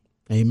different.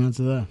 Amen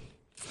to that.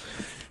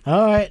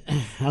 All right.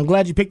 I'm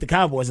glad you picked the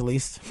Cowboys at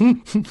least.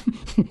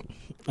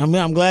 I'm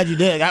glad you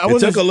did. It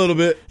took a little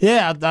bit.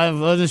 Yeah, I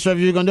wasn't sure if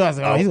you were going to do it. I was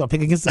like, he's going to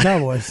pick against the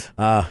Cowboys.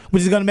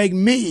 Which is going to make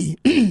me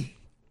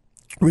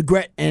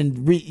regret and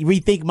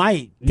rethink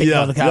my pick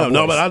on the Cowboys.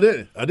 No, but I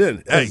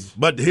didn't. Hey,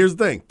 but here's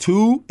the thing.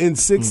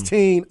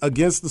 2-16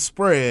 against the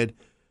spread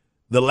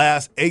the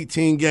last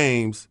 18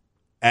 games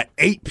at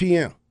 8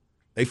 p.m.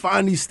 They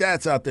find these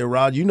stats out there,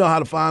 Rod. You know how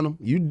to find them.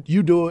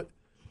 You do it.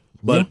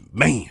 But,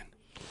 man,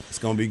 it's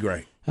going to be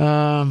great.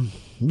 I'm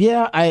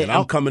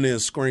coming in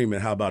screaming,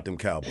 how about them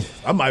Cowboys?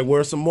 I might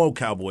wear some more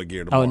Cowboy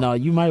gear tomorrow. Oh, no,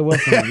 you might wear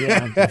some.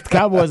 Yeah. If the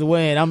Cowboys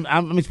win,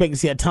 I'm expecting to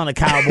see a ton of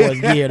Cowboys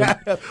gear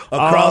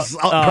across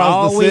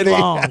all the week city.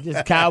 long.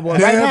 Just Cowboys.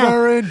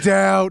 Never in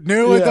doubt.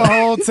 Knew it the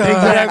whole time.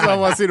 That's what I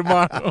want to see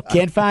tomorrow.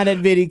 Can't find that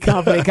many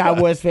confident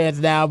Cowboys fans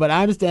now, but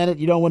I understand it.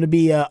 You don't want to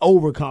be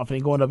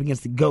overconfident going up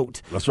against the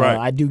GOAT. That's right.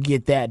 I do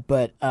get that,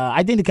 but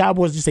I think the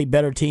Cowboys are just a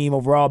better team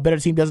overall. Better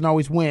team doesn't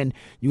always win.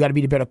 You got to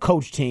be the better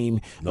coach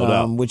team, no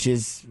doubt. Which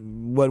is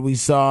what we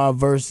saw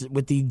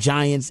with the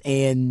Giants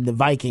and the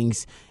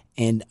Vikings.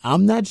 And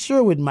I'm not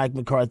sure with Mike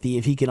McCarthy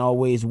if he can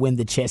always win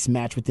the chess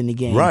match within the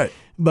game. Right.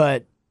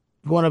 But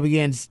going up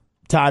against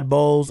Todd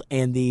Bowles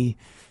and the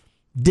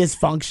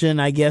dysfunction,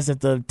 I guess,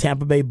 that the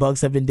Tampa Bay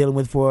Bucks have been dealing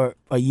with for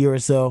a year or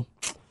so.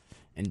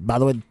 And by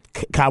the way,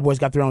 Cowboys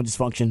got their own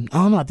dysfunction. I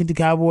don't know. I think the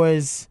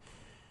Cowboys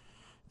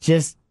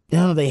just,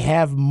 they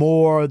have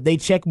more, they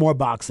check more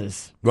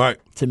boxes. Right.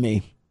 To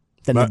me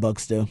than the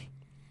Bucks do.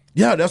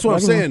 Yeah, that's what I'm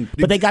saying.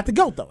 But they got the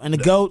GOAT, though. And the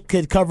GOAT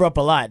could cover up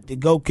a lot. The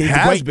GOAT is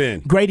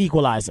a great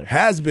equalizer.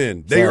 Has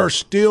been. They are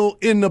still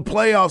in the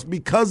playoffs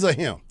because of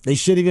him. They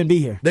should even be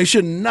here. They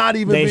should not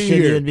even be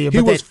here.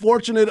 He was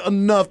fortunate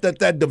enough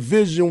that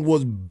division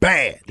was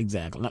bad.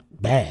 Exactly. Not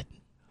bad.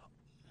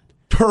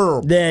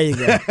 Terrible. There you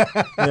go.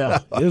 Yeah,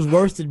 it was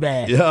worse than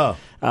bad. Yeah.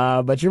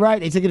 But you're right.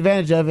 They took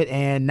advantage of it,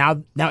 and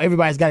now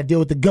everybody's got to deal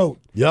with the GOAT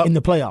in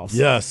the playoffs.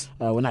 Yes.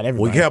 Well, not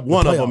everybody. We kept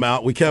one of them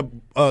out. We kept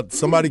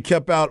somebody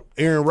kept out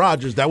Aaron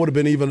Rodgers. That would have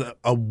been even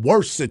a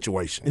worse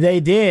situation. They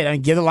did. I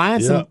mean, give the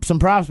Lions some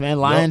props, man.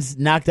 Lions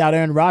knocked out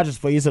Aaron Rodgers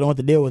for you, so don't have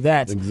to deal with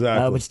that.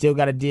 Exactly. But still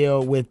got to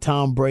deal with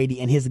Tom Brady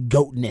and his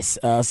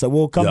GOATness. So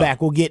we'll come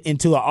back. We'll get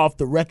into an off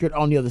the record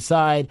on the other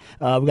side.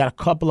 We got a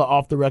couple of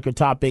off the record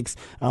topics.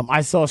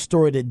 I saw a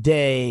story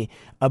today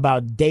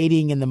about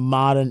dating in the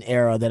modern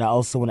era that I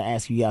also want to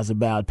ask you guys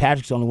about.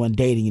 Patrick's the only one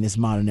dating in this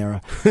modern era.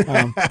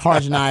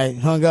 Harj and I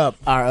hung up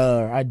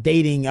our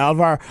dating, all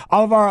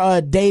of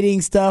our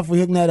dating stuff. We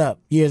hooked that up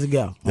years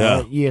ago.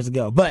 Years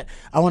ago. But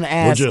I want to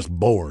ask. We're just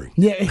boring.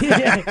 Yeah.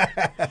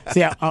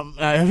 See,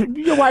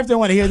 your wife don't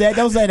want to hear that.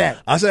 Don't say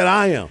that. I said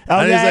I am. Oh,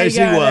 I didn't say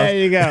she was. There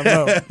you go.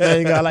 Bro. There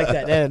you go. I like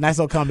that. Nice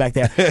little comeback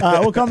there.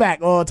 We'll come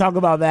back. We'll talk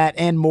about that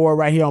and more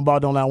right here on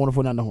Ball Don't Lie.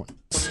 Wonderful Down the Horn.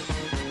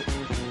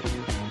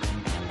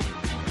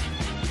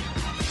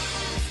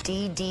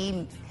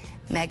 DD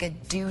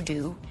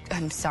Mangudu.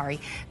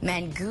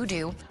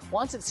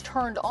 Once it's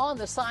turned on,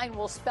 the sign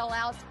will spell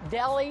out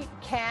Deli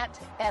Cat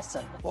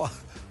Essen. Well,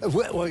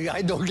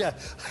 I don't get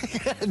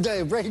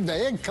they bring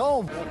me in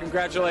comb. Well,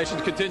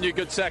 congratulations. Continue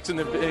good sex in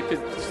the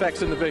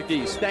Big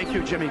East. Thank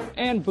you, Jimmy.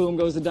 And boom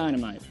goes the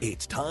dynamite.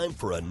 It's time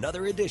for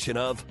another edition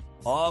of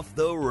Off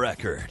the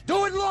Record.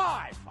 Do it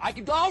live.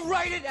 I'll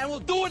write it and we'll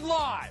do it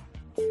live.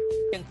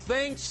 And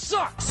thing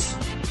sucks.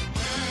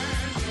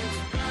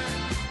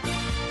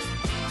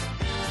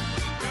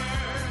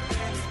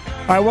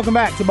 All right, welcome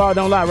back to Ball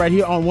Don't Lie right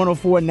here on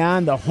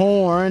 104.9 The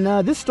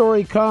Horn. This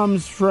story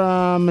comes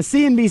from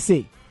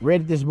CNBC.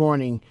 Read it this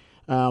morning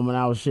when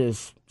I was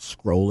just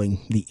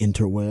scrolling the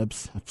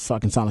interwebs. I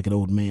can sound like an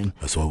old man.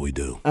 That's what we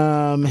do.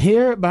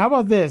 Here, but how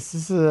about this?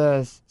 This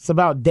is it's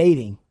about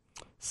dating.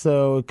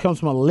 So it comes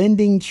from a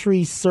Lending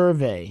Tree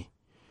survey.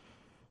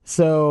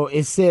 So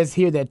it says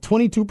here that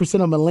 22%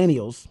 of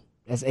millennials,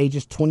 that's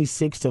ages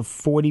 26 to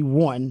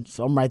 41,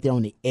 so I'm right there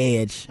on the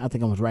edge. I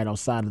think I was right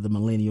outside of the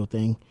millennial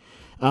thing.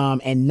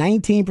 And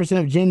 19%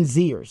 of Gen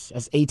Zers,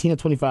 that's 18 to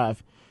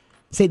 25,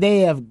 say they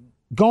have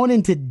gone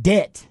into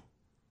debt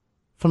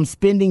from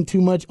spending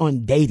too much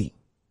on dating.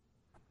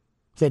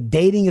 So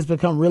dating has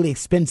become really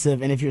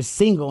expensive, and if you're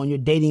single and you're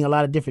dating a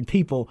lot of different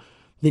people,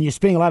 then you're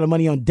spending a lot of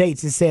money on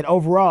dates. It said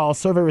overall,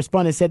 survey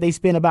respondents said they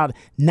spend about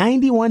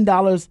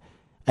 $91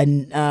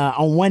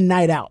 on one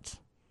night out.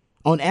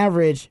 On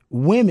average,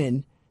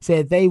 women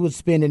said they would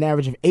spend an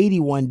average of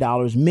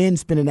 $81. Men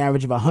spend an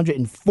average of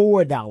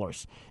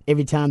 $104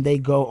 every time they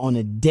go on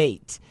a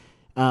date.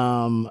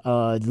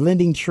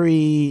 Lending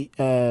Tree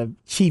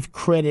chief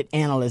credit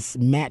analyst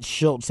Matt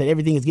Schultz said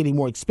everything is getting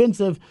more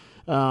expensive.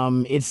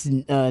 It's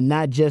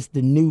not just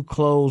the new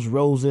clothes,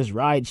 roses,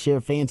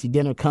 rideshare, fancy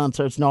dinner,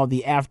 concerts, and all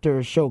the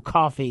after-show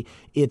coffee.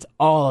 It's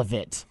all of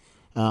it,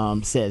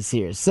 says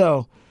here.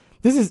 So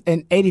this is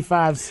an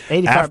 85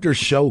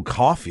 after-show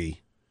coffee.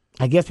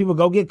 I guess people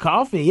go get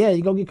coffee. Yeah,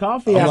 you go get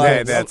coffee.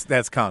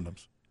 That's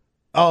condoms.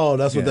 Oh,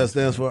 that's what that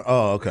stands for?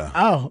 Oh, okay.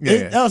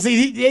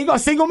 See, you go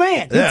single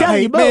man. Yeah. He's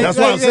telling you, boom. That's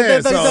what I'm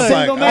saying. So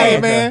single man. Hey,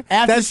 man.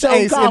 After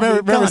show coffee.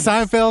 Remember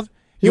Seinfeld?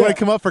 You want to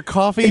come up for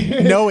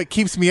coffee? No, it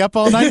keeps me up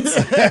all night.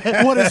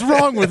 What is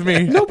wrong with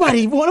me?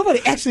 Nobody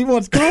actually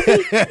wants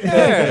coffee.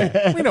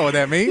 Yeah, we know what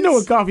that means. You know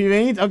what coffee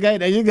means. Okay,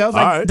 there you go.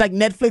 It's like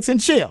Netflix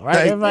and chill,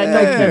 right? Everybody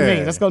knows what that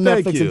means. Let's go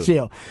Netflix and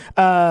chill.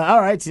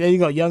 All right, so there you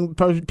go. Young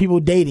people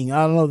dating.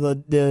 I don't know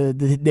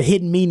the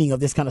hidden meaning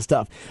of this kind of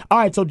stuff. All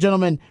right, so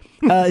gentlemen,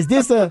 is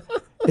this a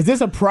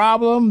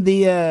problem?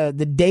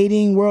 The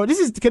dating world.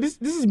 This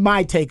is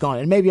my take on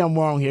it. And maybe I'm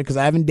wrong here because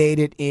I haven't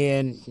dated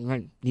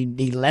in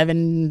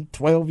 11,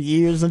 12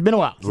 years. It's been a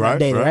while since I've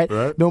dated, right?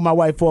 Been with my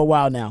wife for a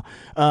while now.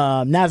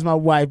 Not as my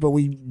wife, but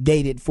we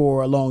dated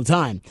for a long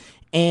time.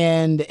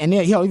 And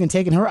even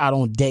taking her out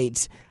on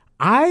dates.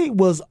 I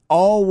was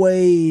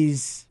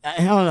always,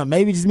 I don't know,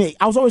 maybe just me.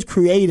 I was always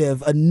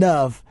creative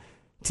enough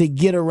to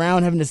get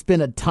around having to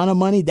spend a ton of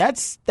money.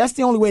 That's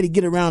the only way to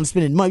get around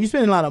spending money. If you're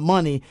spending a lot of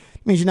money,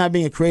 it means you're not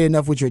being creative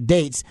enough with your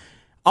dates.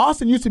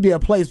 Austin used to be a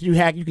place where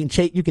you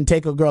can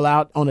take a girl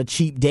out on a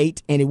cheap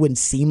date and it wouldn't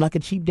seem like a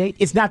cheap date.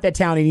 It's not that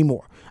town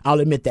anymore. I'll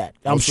admit that.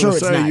 I'm sure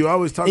it's not. You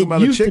always talking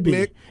about a chick,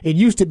 Nick. It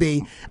used to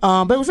be.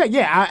 But it was like,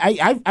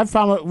 I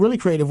found really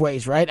creative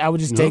ways, right? I would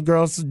just take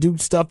girls to do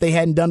stuff they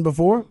hadn't done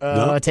before.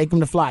 Take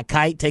them to fly a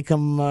kite, take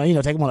them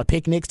on a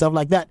picnic, stuff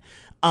like that.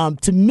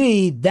 To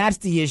me, that's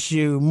the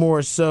issue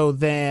more so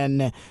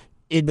than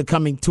it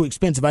becoming too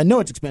expensive. I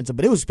know it's expensive,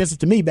 but it was expensive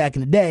to me back in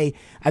the day.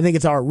 I think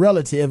it's all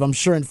relative. I'm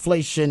sure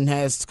inflation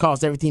has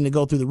caused everything to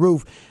go through the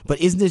roof.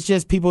 But isn't this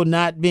just people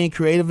not being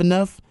creative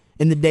enough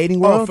in the dating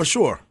world? Oh, for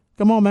sure.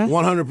 Come on, man.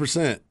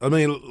 100%. I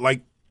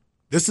mean,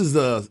 this is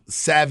the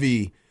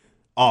savvy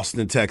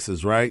Austin,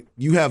 Texas, right?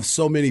 You have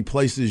so many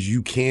places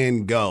you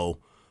can go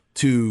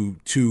to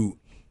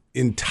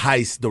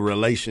entice the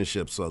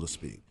relationship, so to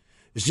speak.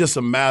 It's just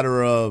a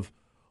matter of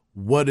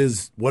what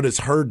is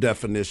her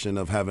definition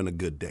of having a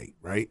good date,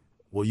 right?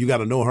 Well, you got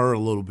to know her a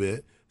little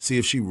bit, see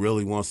if she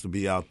really wants to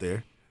be out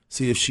there,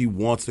 see if she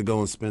wants to go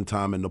and spend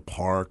time in the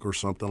park or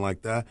something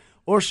like that.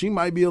 Or she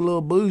might be a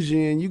little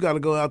bougie and you got to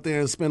go out there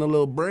and spend a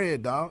little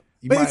bread, dog.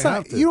 You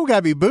don't got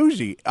to be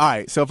bougie. All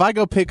right, so if I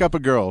go pick up a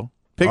girl,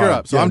 her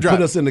up. So I'm driving.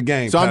 Put us in the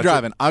game, So Patrick. I'm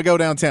driving. I'll go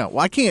downtown.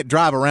 Well, I can't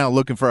drive around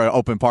looking for an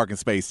open parking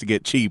space to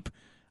get cheap.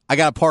 I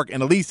got to park at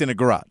least in a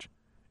garage.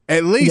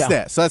 At least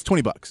that. So that's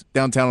 $20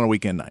 downtown on a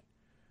weekend night.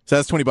 So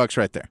that's $20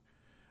 right there.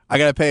 I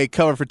got to pay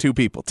cover for two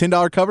people.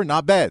 $10 cover,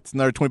 not bad. It's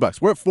another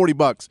 $20. We're at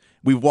 $40.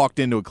 We've walked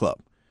into a club.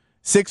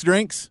 6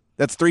 drinks,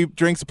 that's 3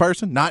 drinks a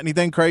person. Not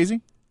anything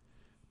crazy.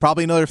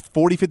 Probably another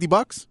 $40,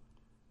 $50.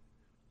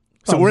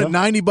 So we're at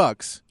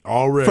 $90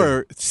 already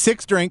for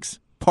 6 drinks,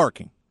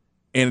 parking,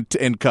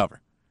 and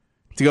cover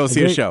to go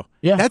see a show.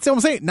 Yeah. That's what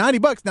I'm saying.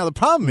 $90. Now the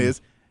problem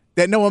is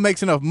that no one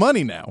makes enough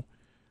money now.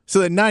 So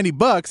that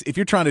 $90, if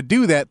you're trying to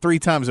do that 3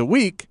 times a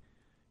week,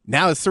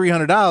 now it's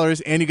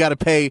 $300, and you got to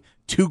pay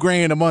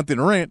 $2,000 a month in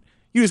rent.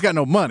 You just got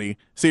no money,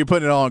 so you're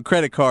putting it all on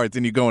credit cards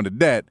and you go into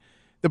debt.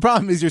 The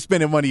problem is you're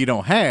spending money you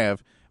don't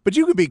have, but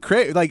you could be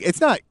creative. Like, it's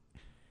not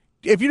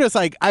if you're just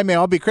like,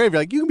 I'll be creative.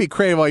 You're like, you can be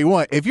creative all you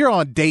want. If you're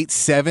on date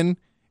 7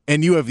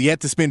 and you have yet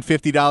to spend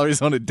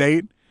 $50 on a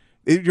date,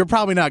 you're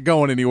probably not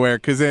going anywhere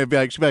because she'll be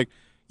like,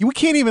 we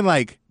can't even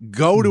like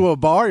go to a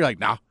bar. You're like,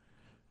 nah.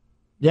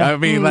 Yeah. I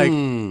mean, like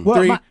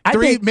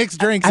three mixed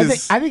drinks.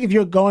 I think if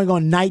you're going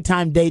on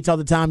nighttime dates all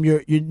the time,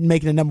 you're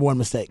making the number one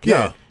mistake.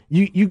 Yeah.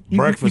 You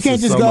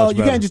can't just go.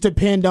 You can't just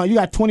depend on. You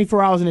got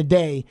 24 hours in a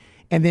day,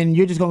 and then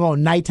you're just gonna go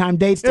on nighttime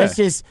dates. That's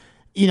just.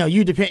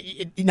 You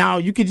depend. Now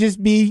you could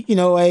just be,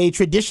 a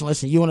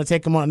traditionalist and you want to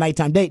take them on a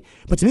nighttime date.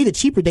 But to me, the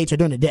cheaper dates are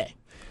during the day.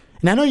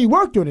 And I know you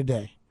work during the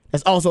day.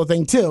 That's also a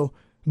thing too.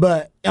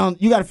 But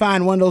you got to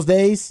find one of those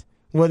days,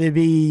 whether it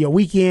be your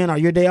weekend or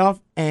your day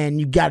off, and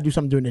you got to do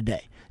something during the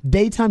day.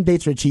 Daytime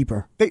dates are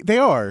cheaper. They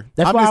are.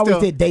 That's why I always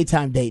did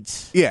daytime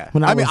dates. Yeah.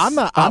 I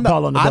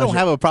don't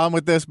have a problem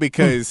with this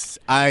because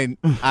I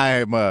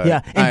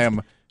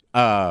am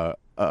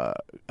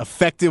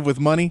effective with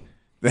money.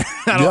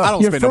 I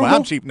don't spend no money.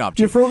 I'm cheap. No, I'm cheap.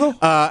 You're frugal?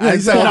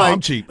 I'm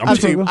cheap. I'm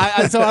cheap.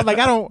 So I'm like,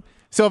 I don't.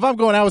 So if I'm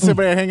going out with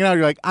somebody hanging out,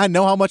 you're like, I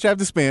know how much I have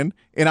to spend,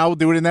 and I will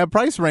do it in that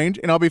price range,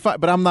 and I'll be fine.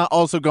 But I'm not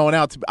also going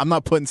out. I'm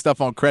not putting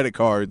stuff on credit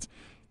cards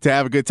to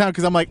have a good time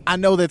because I'm like, I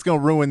know that's going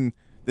to ruin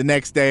the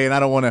next day, and I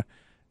don't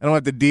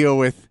have to deal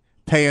with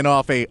paying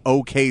off a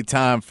okay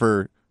time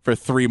for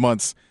 3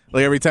 months.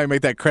 Like every time you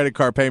make that credit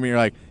card payment, you're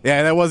like,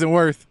 yeah, that wasn't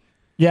worth.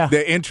 Yeah,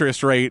 the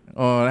interest rate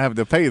on having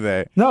to pay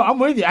that. No, I'm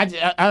with you. I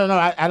don't know.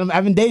 I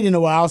haven't dated in a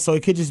while, so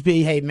it could just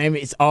be, hey, maybe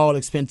it's all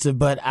expensive.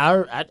 But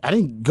I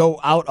didn't go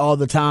out all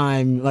the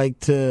time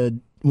like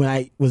when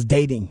I was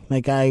dating.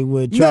 Like I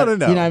would try. No. You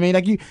know what I mean?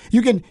 Like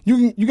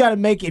you got to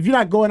make, if you're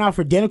not going out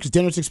for dinner because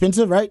dinner's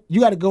expensive, right? You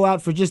got to go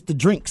out for just the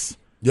drinks.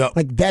 Yep.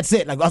 Like that's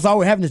it. Like that's all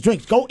we're having is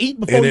drinks. Go eat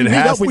before you meet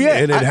up with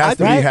And it has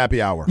to be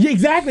happy hour. Yeah,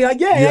 exactly. Like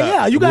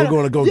yeah. You got we're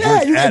going to go drink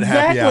at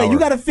happy hour. You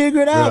got to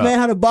figure it out, man.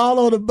 How to ball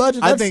on the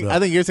budget. I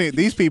think you're saying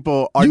these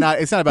people are not.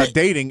 It's not about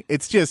dating.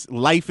 It's just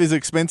life is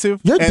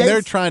expensive, and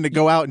they're trying to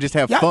go out and just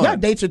have fun. Your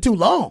dates are too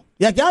long.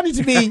 Like y'all need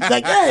to be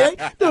like, hey,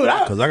 dude.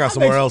 Because I got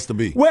somewhere else to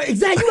be. Well,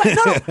 exactly.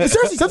 No.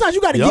 Seriously, sometimes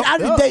you got to get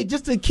out of the date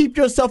just to keep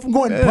yourself from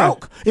going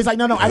broke. It's like,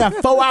 no. I got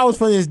 4 hours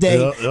for this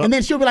day, and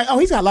then she'll be like, oh,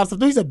 he's got a lot of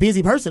stuff. He's a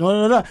busy person.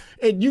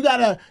 And you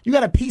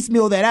gotta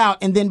piecemeal that out,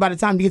 and then by the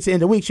time you get to the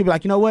end of the week, she'll be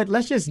like, you know what?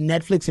 Let's just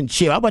Netflix and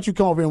chill. How about you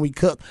come over and we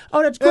cook?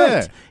 Oh, that's great.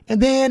 Yeah.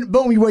 And then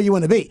boom, you're where you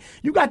want to be.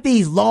 You got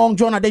these long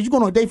drawn out days. You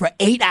going on a date for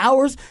 8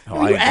 hours?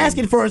 You're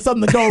asking for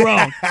something to go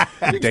wrong.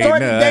 You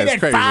start the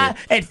date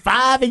at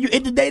 5, and you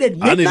end the date at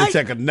midnight. I need to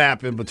take a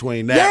nap in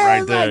between that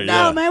right there. Like,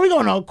 no, man, we're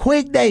going on a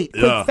quick date,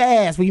 quick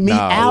fast. We meet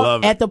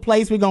out at the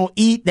place. We're going to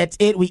eat. That's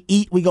it. We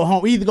eat. We go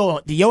home. We either go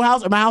to your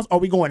house or my house, or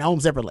we going home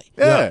separately.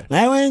 Yeah.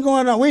 Man, we ain't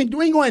going. We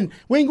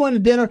ain't going to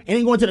dinner. And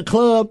ain't going to the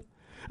club.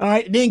 All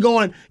right, then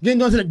going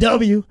to the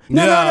W.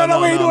 No,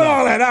 we ain't doing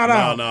all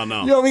that.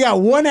 No. We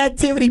got one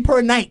activity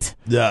per night.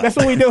 Yeah, that's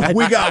what we do.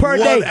 We got per one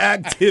day.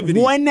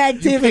 activity. One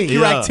activity.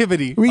 Your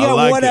activity. We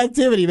got one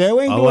activity, man.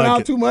 We ain't doing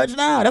out too much.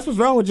 Nah, that's what's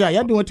wrong with y'all.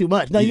 Y'all doing too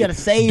much. No, you got to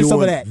save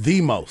some of that. The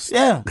most.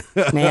 Yeah,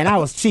 man. I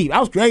was cheap. I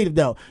was creative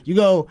though.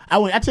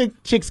 I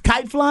took chicks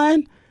kite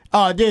flying.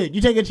 Oh, dude, you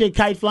take a chick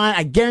kite flying.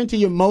 I guarantee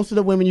you, most of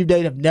the women you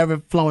date have never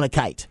flown a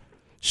kite.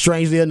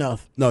 Strangely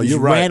enough. No, you're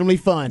right. Randomly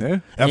fun. Yeah.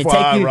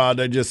 FYI, Rod,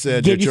 they just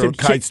said that your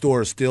kite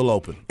store is still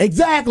open.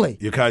 Exactly.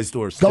 Your kite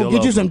store is still open. Go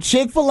get you some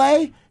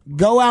Chick-fil-A.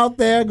 Go out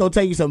there. Go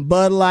take you some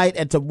Bud Light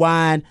and some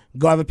wine.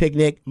 Go have a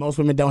picnic. Most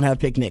women don't have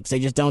picnics. They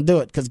just don't do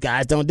it because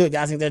guys don't do it.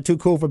 Guys think they're too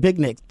cool for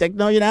picnics.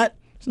 No, you're not.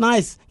 It's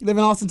nice. You live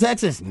in Austin,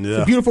 Texas. Yeah.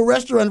 It's a beautiful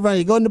restaurant in front of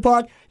you. Go in the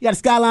park. You got a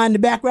skyline in the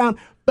background.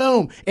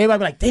 Boom. Everybody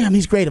be like, damn,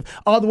 he's creative.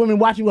 All the women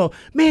watching go,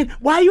 man,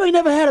 why you ain't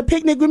never had a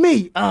picnic with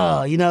me?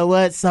 Oh, you know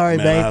what? Sorry,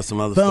 babe. I have some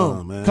other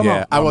fun, man. Come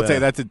on. I will tell you,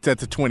 that's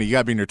a 20. You got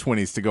to be in your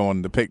 20s to go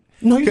on the pic.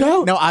 No, you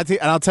don't. No,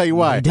 I'll tell you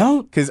why. You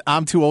don't? Because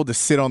I'm too old to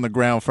sit on the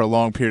ground for a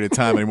long period of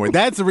time anymore.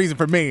 That's the reason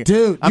for me.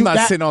 Dude, I'm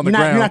not sitting on the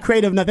ground. You're not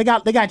creative enough.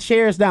 They got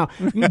chairs now.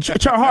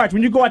 Hearts,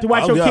 when you go out to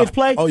watch your kids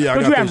play, don't you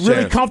have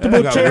really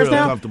comfortable chairs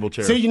now? Comfortable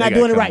chairs. See, you're not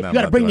doing it right. You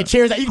got to bring the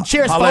chairs out. You can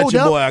chairs fold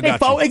up. They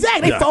fold.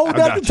 Exactly. They fold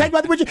up. You take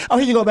out the bridge. Oh,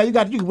 here you go, babe.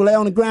 You can lay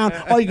on the ground,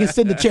 or you can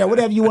sit in the chair.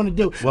 Whatever you want to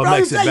do. What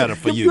makes it better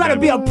for you? You got to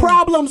be a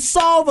problem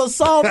solver.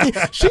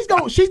 She's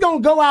gonna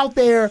go out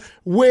there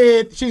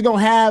she's gonna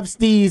have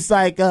these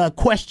like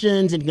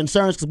questions and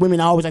concerns because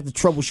women always like to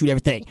troubleshoot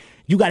everything.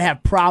 You got to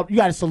have you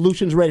got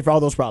solutions ready for all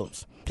those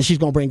problems that she's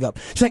gonna bring up.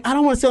 She's like, I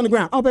don't want to sit on the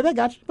ground. Oh, baby, I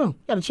got you. Boom, you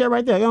got a chair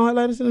right there. You don't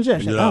let us in the chair.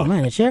 She's like, oh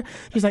man, a chair.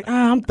 He's like,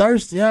 I'm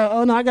thirsty.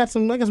 Oh no, I got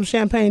some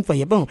champagne for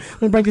you. Boom,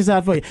 let me break this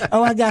out for you.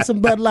 Oh, I got some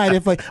Bud Light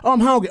in for you. Oh, I'm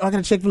hungry. Oh, I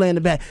got a Chick-fil-A in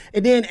the back.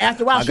 And then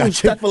after a while,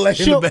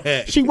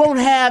 she won't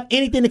have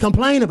anything to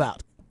complain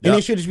about. And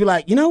then she'll just be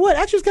like, you know what?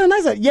 Actually, it's kind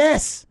of nice.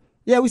 Yes.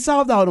 Yeah, we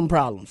solved all them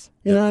problems.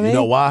 You know what I mean? You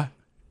know why?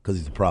 Because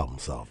he's a problem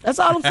solver. That's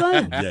all I'm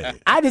saying. Yeah.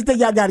 I just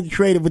think y'all got to get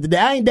creative with the day.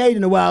 I ain't dating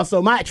in a while,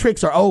 so my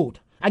tricks are old.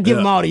 I give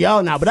them all to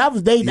y'all now, but I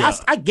was dating.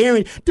 I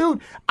guarantee,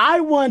 dude.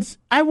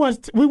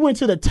 We went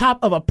to the top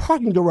of a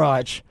parking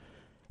garage,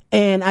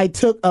 and I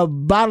took a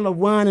bottle of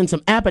wine and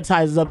some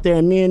appetizers up there,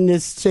 and me and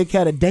this chick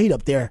had a date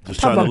up there. Just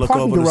trying to look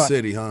over the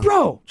city, huh?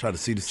 Bro. Try to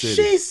see the city.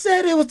 She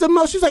said it was the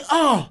most. She was like,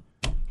 oh,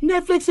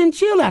 Netflix and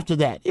chill after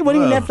that. It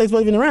wasn't even Netflix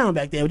wasn't even around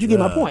back then, but you get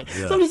my point.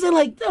 Yeah. So I'm just saying,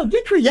 like, yo,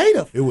 get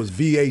creative. It was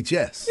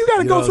VHS. You got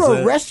to go to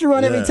a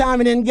restaurant every time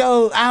and then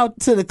go out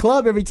to the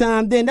club every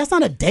time. Then that's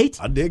not a date.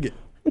 I dig it.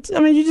 I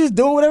mean, you're just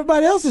doing what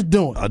everybody else is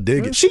doing. I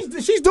dig it. She's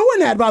doing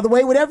that, by the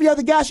way, with every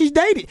other guy she's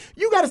dated.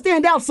 You got to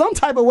stand out some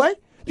type of way.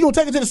 You gonna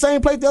take her to the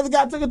same place the other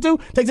guy took her to?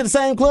 Take her to the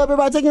same club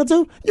everybody taking her to?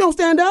 You don't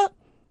stand out.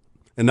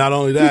 And not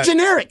only that, you're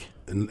generic.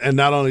 And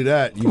not only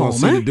that, you're going to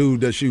see the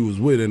dude that she was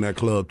with in that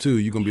club, too.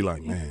 You're going to be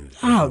like, man.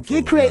 Oh,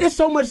 get creative. There's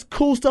so much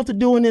cool stuff to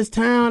do in this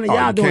town, and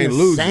y'all doing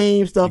the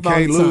same stuff all the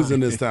time. You can't lose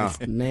in this town.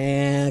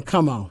 Man,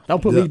 come on. Don't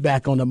put me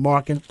back on the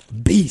market.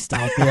 Beast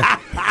out there.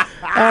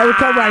 All right, we'll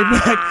come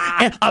right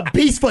back. And a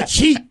beast for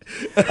cheap.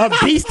 A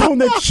beast on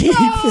the cheap.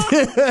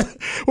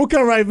 We'll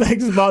come right back.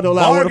 This is Baldo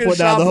Live. I want to put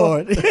down the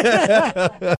horn.